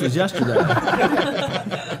 No, this was yesterday.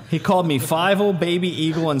 He called me Fivel, Baby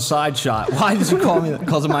Eagle, and Side Shot. Why did you call me that?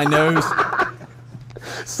 Because of my nose?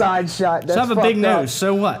 Side Shot. That's so I have a big up. nose.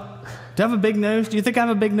 So what? Do I have a big nose? Do you think I have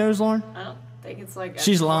a big nose, Lauren? I don't think it's like...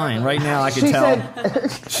 She's lying. Right now, I can tell.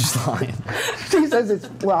 She's lying. She says it's...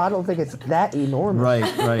 Well, I don't think it's that enormous. Right.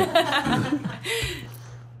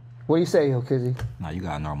 What do you say, Ill Kizzy? Nah, you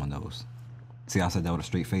got a normal nose. See, I said that with a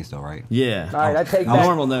straight face, though, right? Yeah. All right, I take that.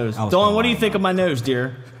 Normal nose. Dawn, what do you think of my nose,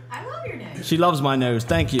 dear? I love your nose. She loves my nose.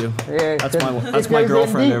 Thank you. Yeah, That's my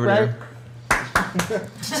girlfriend deep, over right? there.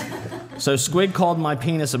 So Squig called my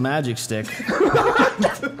penis a magic stick. So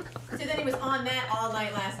then he was on that all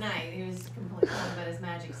night last night. He was completely talking about his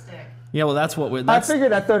magic stick. Yeah, well, that's what I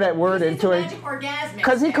figured I'd throw that word into it.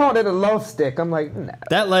 Because he called it a love stick. I'm like, nah.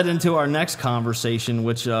 That led into our next conversation,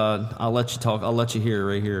 which I'll let you talk. I'll let you hear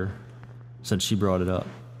right here, since she brought it up.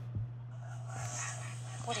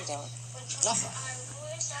 What are you doing? Nothing.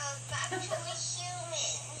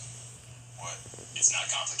 What? It's not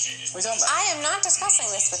complicated. What are you talking about? I am not discussing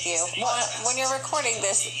this with you. What? When you're recording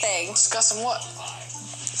this thing. Discussing what?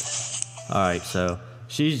 All right, so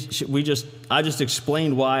I just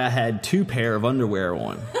explained why I had 2 pair of underwear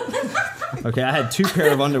on. Okay, I had 2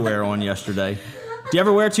 pair of underwear on yesterday. Do you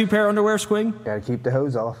ever wear 2 pair of underwear, Squig? Gotta keep the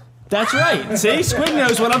hose off. That's right. See, Squig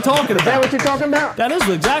knows what I'm talking about. Is that what you're talking about? That is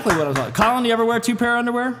exactly what I'm talking about. Colin, do you ever wear 2 pair of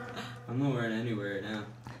underwear? I'm not wearing anywhere now.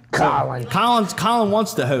 Colin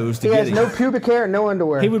wants the hose to he get has no pubic hair and no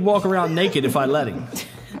underwear. He would walk around naked if I let him.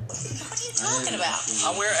 Talking about?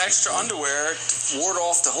 I wear extra underwear to ward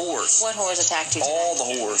off the whores. What whores attacked you today? All the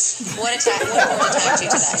whores. What whores attacked you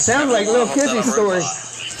today? Sounds like Lil Kizzy's story.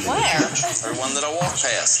 Where? Everyone that I walk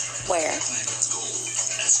past. Where?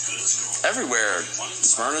 Everywhere.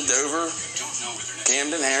 Smyrna, Dover,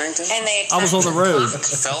 Camden, Harrington. And they I was on the road.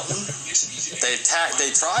 Felton. They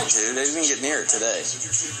tried to. They didn't get near it today.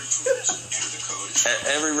 At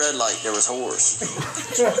every red light, there was whores.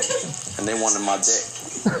 And they wanted my dick.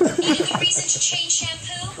 Any reason to change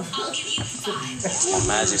shampoo? I'll give you 5. My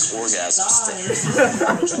magic orgasm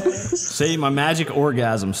stick. See, my magic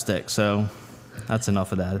orgasm stick. So that's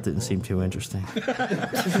enough of that. It didn't seem too interesting.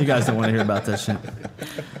 You guys don't want to hear about that shit.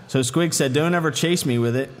 So Squig said, don't ever chase me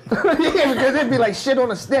with it. Yeah, because it'd be like shit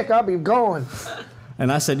on a stick. I'll be gone.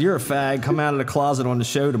 And I said, you're a fag. Come out of the closet on the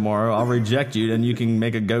show tomorrow. I'll reject you. Then you can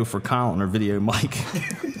make a go for Colin or Video Myke.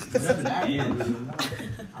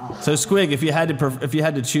 So Squig, if you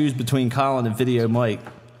had to choose between Colin and Video Myke,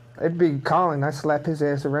 it'd be Colin. I slap his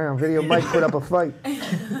ass around. Video Myke put up a fight.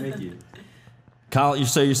 Thank you. Colin,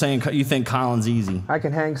 so you're saying you think Colin's easy? I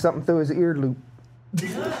can hang something through his ear loop.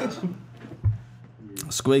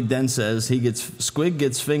 Squig then says Squig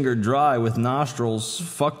gets fingered dry with nostrils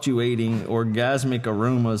fluctuating orgasmic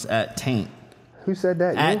aromas at taint. Who said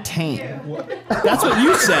that? At you? taint. That's what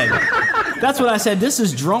you said. That's what I said. This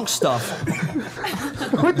is drunk stuff.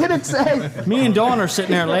 What did it say? Me and Dawn are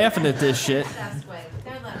sitting there laughing at this shit.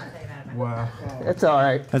 Wow. It's all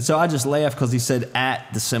right. And so I just laughed because he said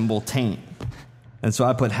at the symbol taint. And so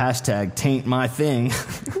I put hashtag taint my thing.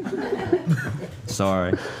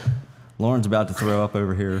 Sorry. Lauren's about to throw up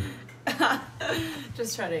over here.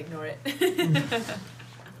 Just try to ignore it.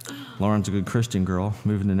 Lauren's a good Christian girl,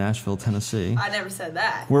 moving to Nashville, Tennessee. I never said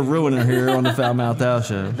that. We're ruining her here on the Foul Mouth Al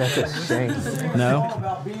Show. That's a shame. No?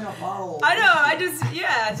 I know,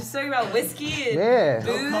 just talking about whiskey and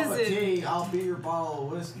booze. I'll be your bottle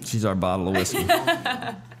of whiskey. She's our bottle of whiskey.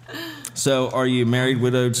 So, are you married,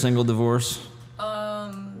 widowed, single, divorced?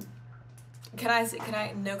 Can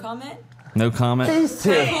I no comment? No comment? These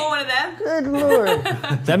Can I two. pull one of them? Good Lord.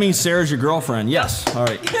 That means Sarah's your girlfriend. Yes. All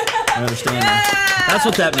right. I understand that. That's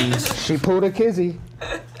what that means. She pulled a Kizzy.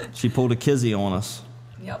 She pulled a Kizzy on us.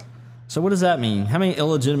 Yep. So what does that mean? How many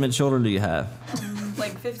illegitimate children do you have?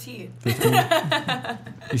 Like 15. 15?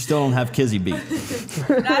 You still don't have Kizzy beat. No,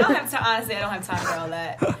 I don't have time. Honestly, I don't have time for all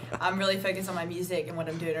that. I'm really focused on my music and what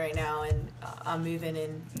I'm doing right now, and I'm moving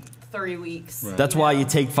in 3 weeks. Right. That's why you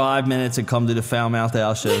take 5 minutes and come to the Foul Mouth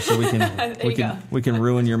Owl show, so we can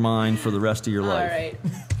ruin your mind for the rest of your life. All right.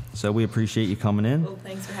 So we appreciate you coming in. Well,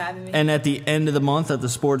 thanks for having me. And at the end of the month at the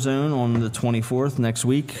Sports Zone on the 24th next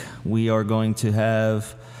week, we are going to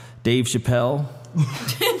have Dave Chappelle.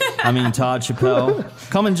 Todd Chappelle.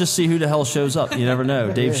 Come and just see who the hell shows up. You never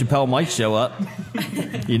know. Dave Chappelle might show up.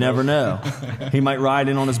 You never know. He might ride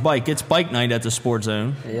in on his bike. It's bike night at the Sports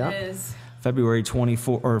Zone. Yeah. It is. February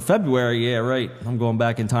 24th, or February, yeah, right. I'm going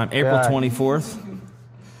back in time. April 24th.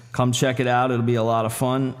 Come check it out. It'll be a lot of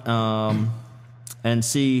fun. And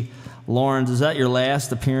see, Lauren, is that your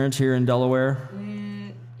last appearance here in Delaware?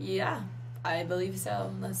 Yeah, I believe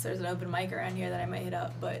so. Unless there's an open mic around here that I might hit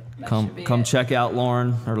up, but that should be Come it. check out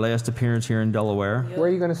Lauren, her last appearance here in Delaware. Yep. Where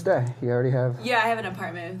are you going to stay? You already have... Yeah, I have an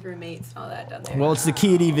apartment with roommates and all that down there. Well, it's the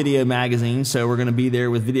Key Video magazine, so we're going to be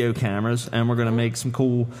there with video cameras, and we're going to make some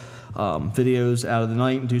cool videos out of the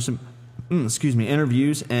night and do some,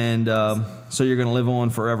 interviews, and so you're going to live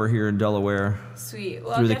on forever here in Delaware. Sweet.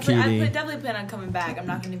 Well, through the I definitely plan on coming back. I'm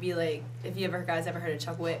not going to be like, if you guys ever heard of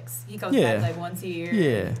Chuck Wicks, he comes back like once a year.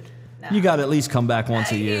 Yeah. You got to at least come back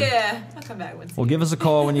once a year. Yeah, I'll come back once a year. Well, give us a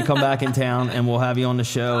call when you come back in town, and we'll have you on the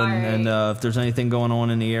show. And if there's anything going on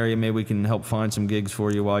in the area, maybe we can help find some gigs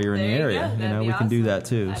for you while you're in the area. You know, we can do that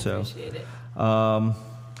too. I appreciate it.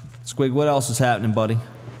 Squig, what else is happening, buddy?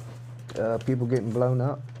 People getting blown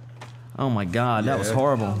up. Oh my God, that was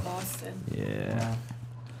horrible. Oh, Boston. Yeah.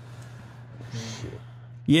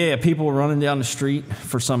 Yeah, people were running down the street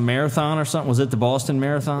for some marathon or something. Was it the Boston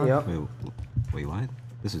Marathon? Yep. Wait, what?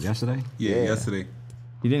 This was yesterday? Yeah, yesterday.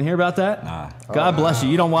 You didn't hear about that? Nah. God bless you.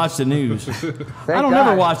 You don't watch the news. I don't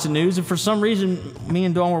ever watch the news, and for some reason, me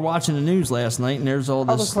and Dawn were watching the news last night, and there's all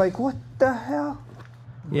this. I was like, what the hell?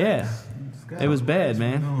 Yeah, it was bad,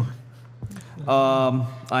 man.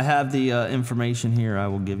 I have the information here. I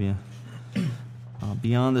will give you.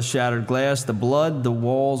 Beyond the shattered glass, the blood, the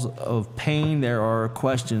walls of pain, there are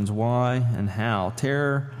questions why and how.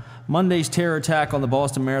 Monday's terror attack on the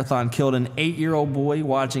Boston Marathon killed an 8-year-old boy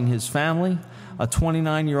watching his family, a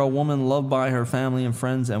 29-year-old woman loved by her family and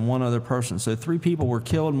friends, and one other person. So 3 people were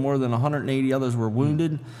killed, more than 180 others were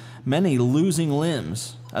wounded, many losing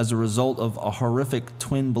limbs as a result of a horrific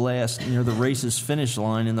twin blast near the race's finish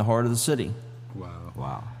line in the heart of the city.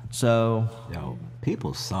 Wow. So... Yo,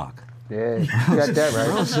 people suck. Yeah, you got that right.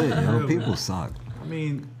 Real shit, yo. People suck. I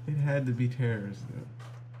mean, it had to be terrorists, though.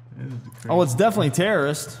 Oh, it's definitely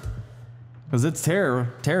terrorist. Because it's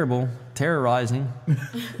terrible, terrorizing.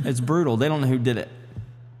 It's brutal. They don't know who did it.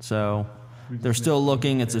 So they're still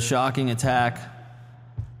looking. It's a shocking attack.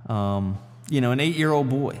 An 8-year-old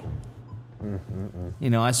boy.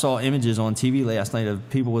 I saw images on TV last night of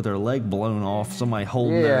people with their leg blown off. Somebody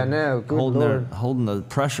holding holding the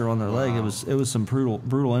pressure on their leg. It was some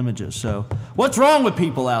brutal images. So what's wrong with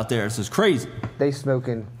people out there? It's just crazy. They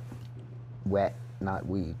smoking wet, not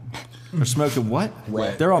weed. They're smoking what?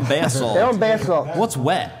 Wet. They're on bath salts. They're on bath salts. What's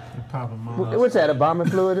wet? What's that, Obama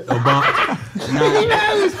fluid? He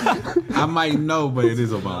knows! I might know, but it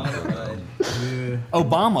is Obama fluid. Yeah.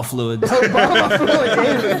 Obama fluid. Obama fluid.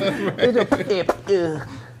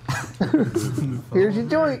 Here's your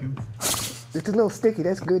joint. It's a little sticky.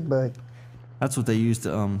 That's good, bud. That's what they use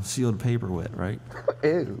to seal the paper with, right?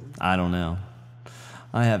 Ew. I don't know.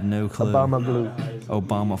 I have no clue. Obama glue.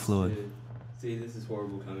 Obama fluid. See, this is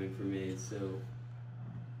horrible coming from me. It's so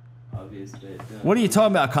obvious that. What are you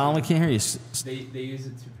talking about, Colin? We can't hear you. They use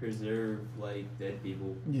it to preserve dead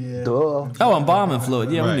people. Yeah. Duh. Oh, embalming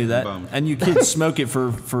fluid. Yeah, Right, we knew that. embalming. And you kids smoke it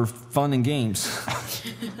for fun and games.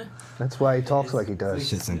 That's why he talks like he does.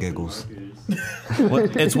 Shits and giggles.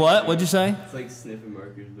 It's what? What'd you say? It's like sniffing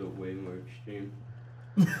markers, but way more extreme.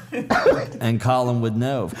 And Colin would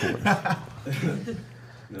know, of course.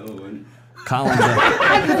 No one. Colin.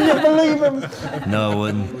 I couldn't believe him. No, it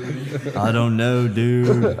wouldn't. I don't know,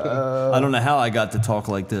 dude. I don't know how I got to talk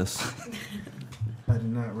like this. I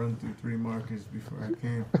did not run through 3 markers before I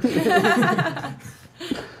came.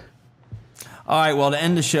 All right, well, to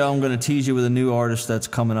end the show, I'm going to tease you with a new artist that's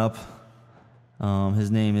coming up. His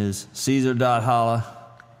name is Caesar.Holla.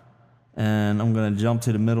 And I'm going to jump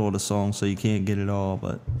to the middle of the song so you can't get it all,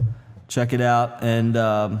 but Check it out. And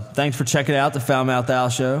thanks for checking out the Foul Mouth Al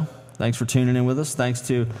Show. Thanks for tuning in with us. Thanks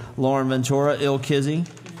to Lauren Ventura, Ill Kizzy,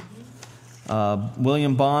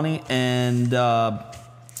 William Bonney, and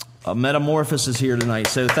Meta Morphus is here tonight.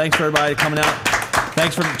 So thanks for everybody coming out.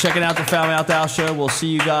 Thanks for checking out the Foul Mouth Al Show. We'll see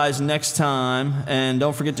you guys next time. And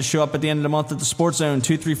don't forget to show up at the end of the month at the Sports Zone,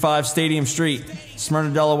 235 Stadium Street,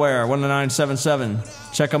 Smyrna, Delaware, 10977.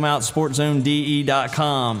 Check them out,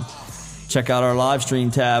 sportzonede.com. Check out our live stream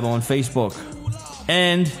tab on Facebook.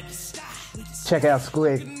 And check out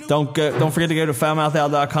Squig. Don't forget to go to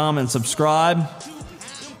foulmouthout.com and subscribe.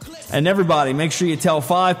 And everybody, make sure you tell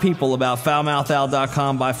 5 people about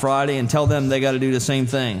foulmouthout.com by Friday and tell them they got to do the same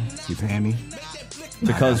thing. You paying me?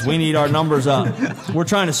 Because we need our numbers up. We're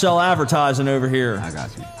trying to sell advertising over here. I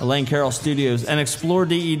got you. Elaine Carroll Studios. And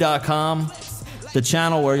explorede.com, the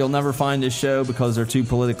channel where you'll never find this show because they're too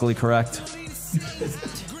politically correct.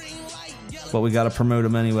 But we got to promote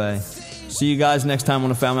them anyway. See you guys next time on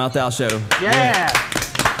the Foul Mouth Al Show. Yeah.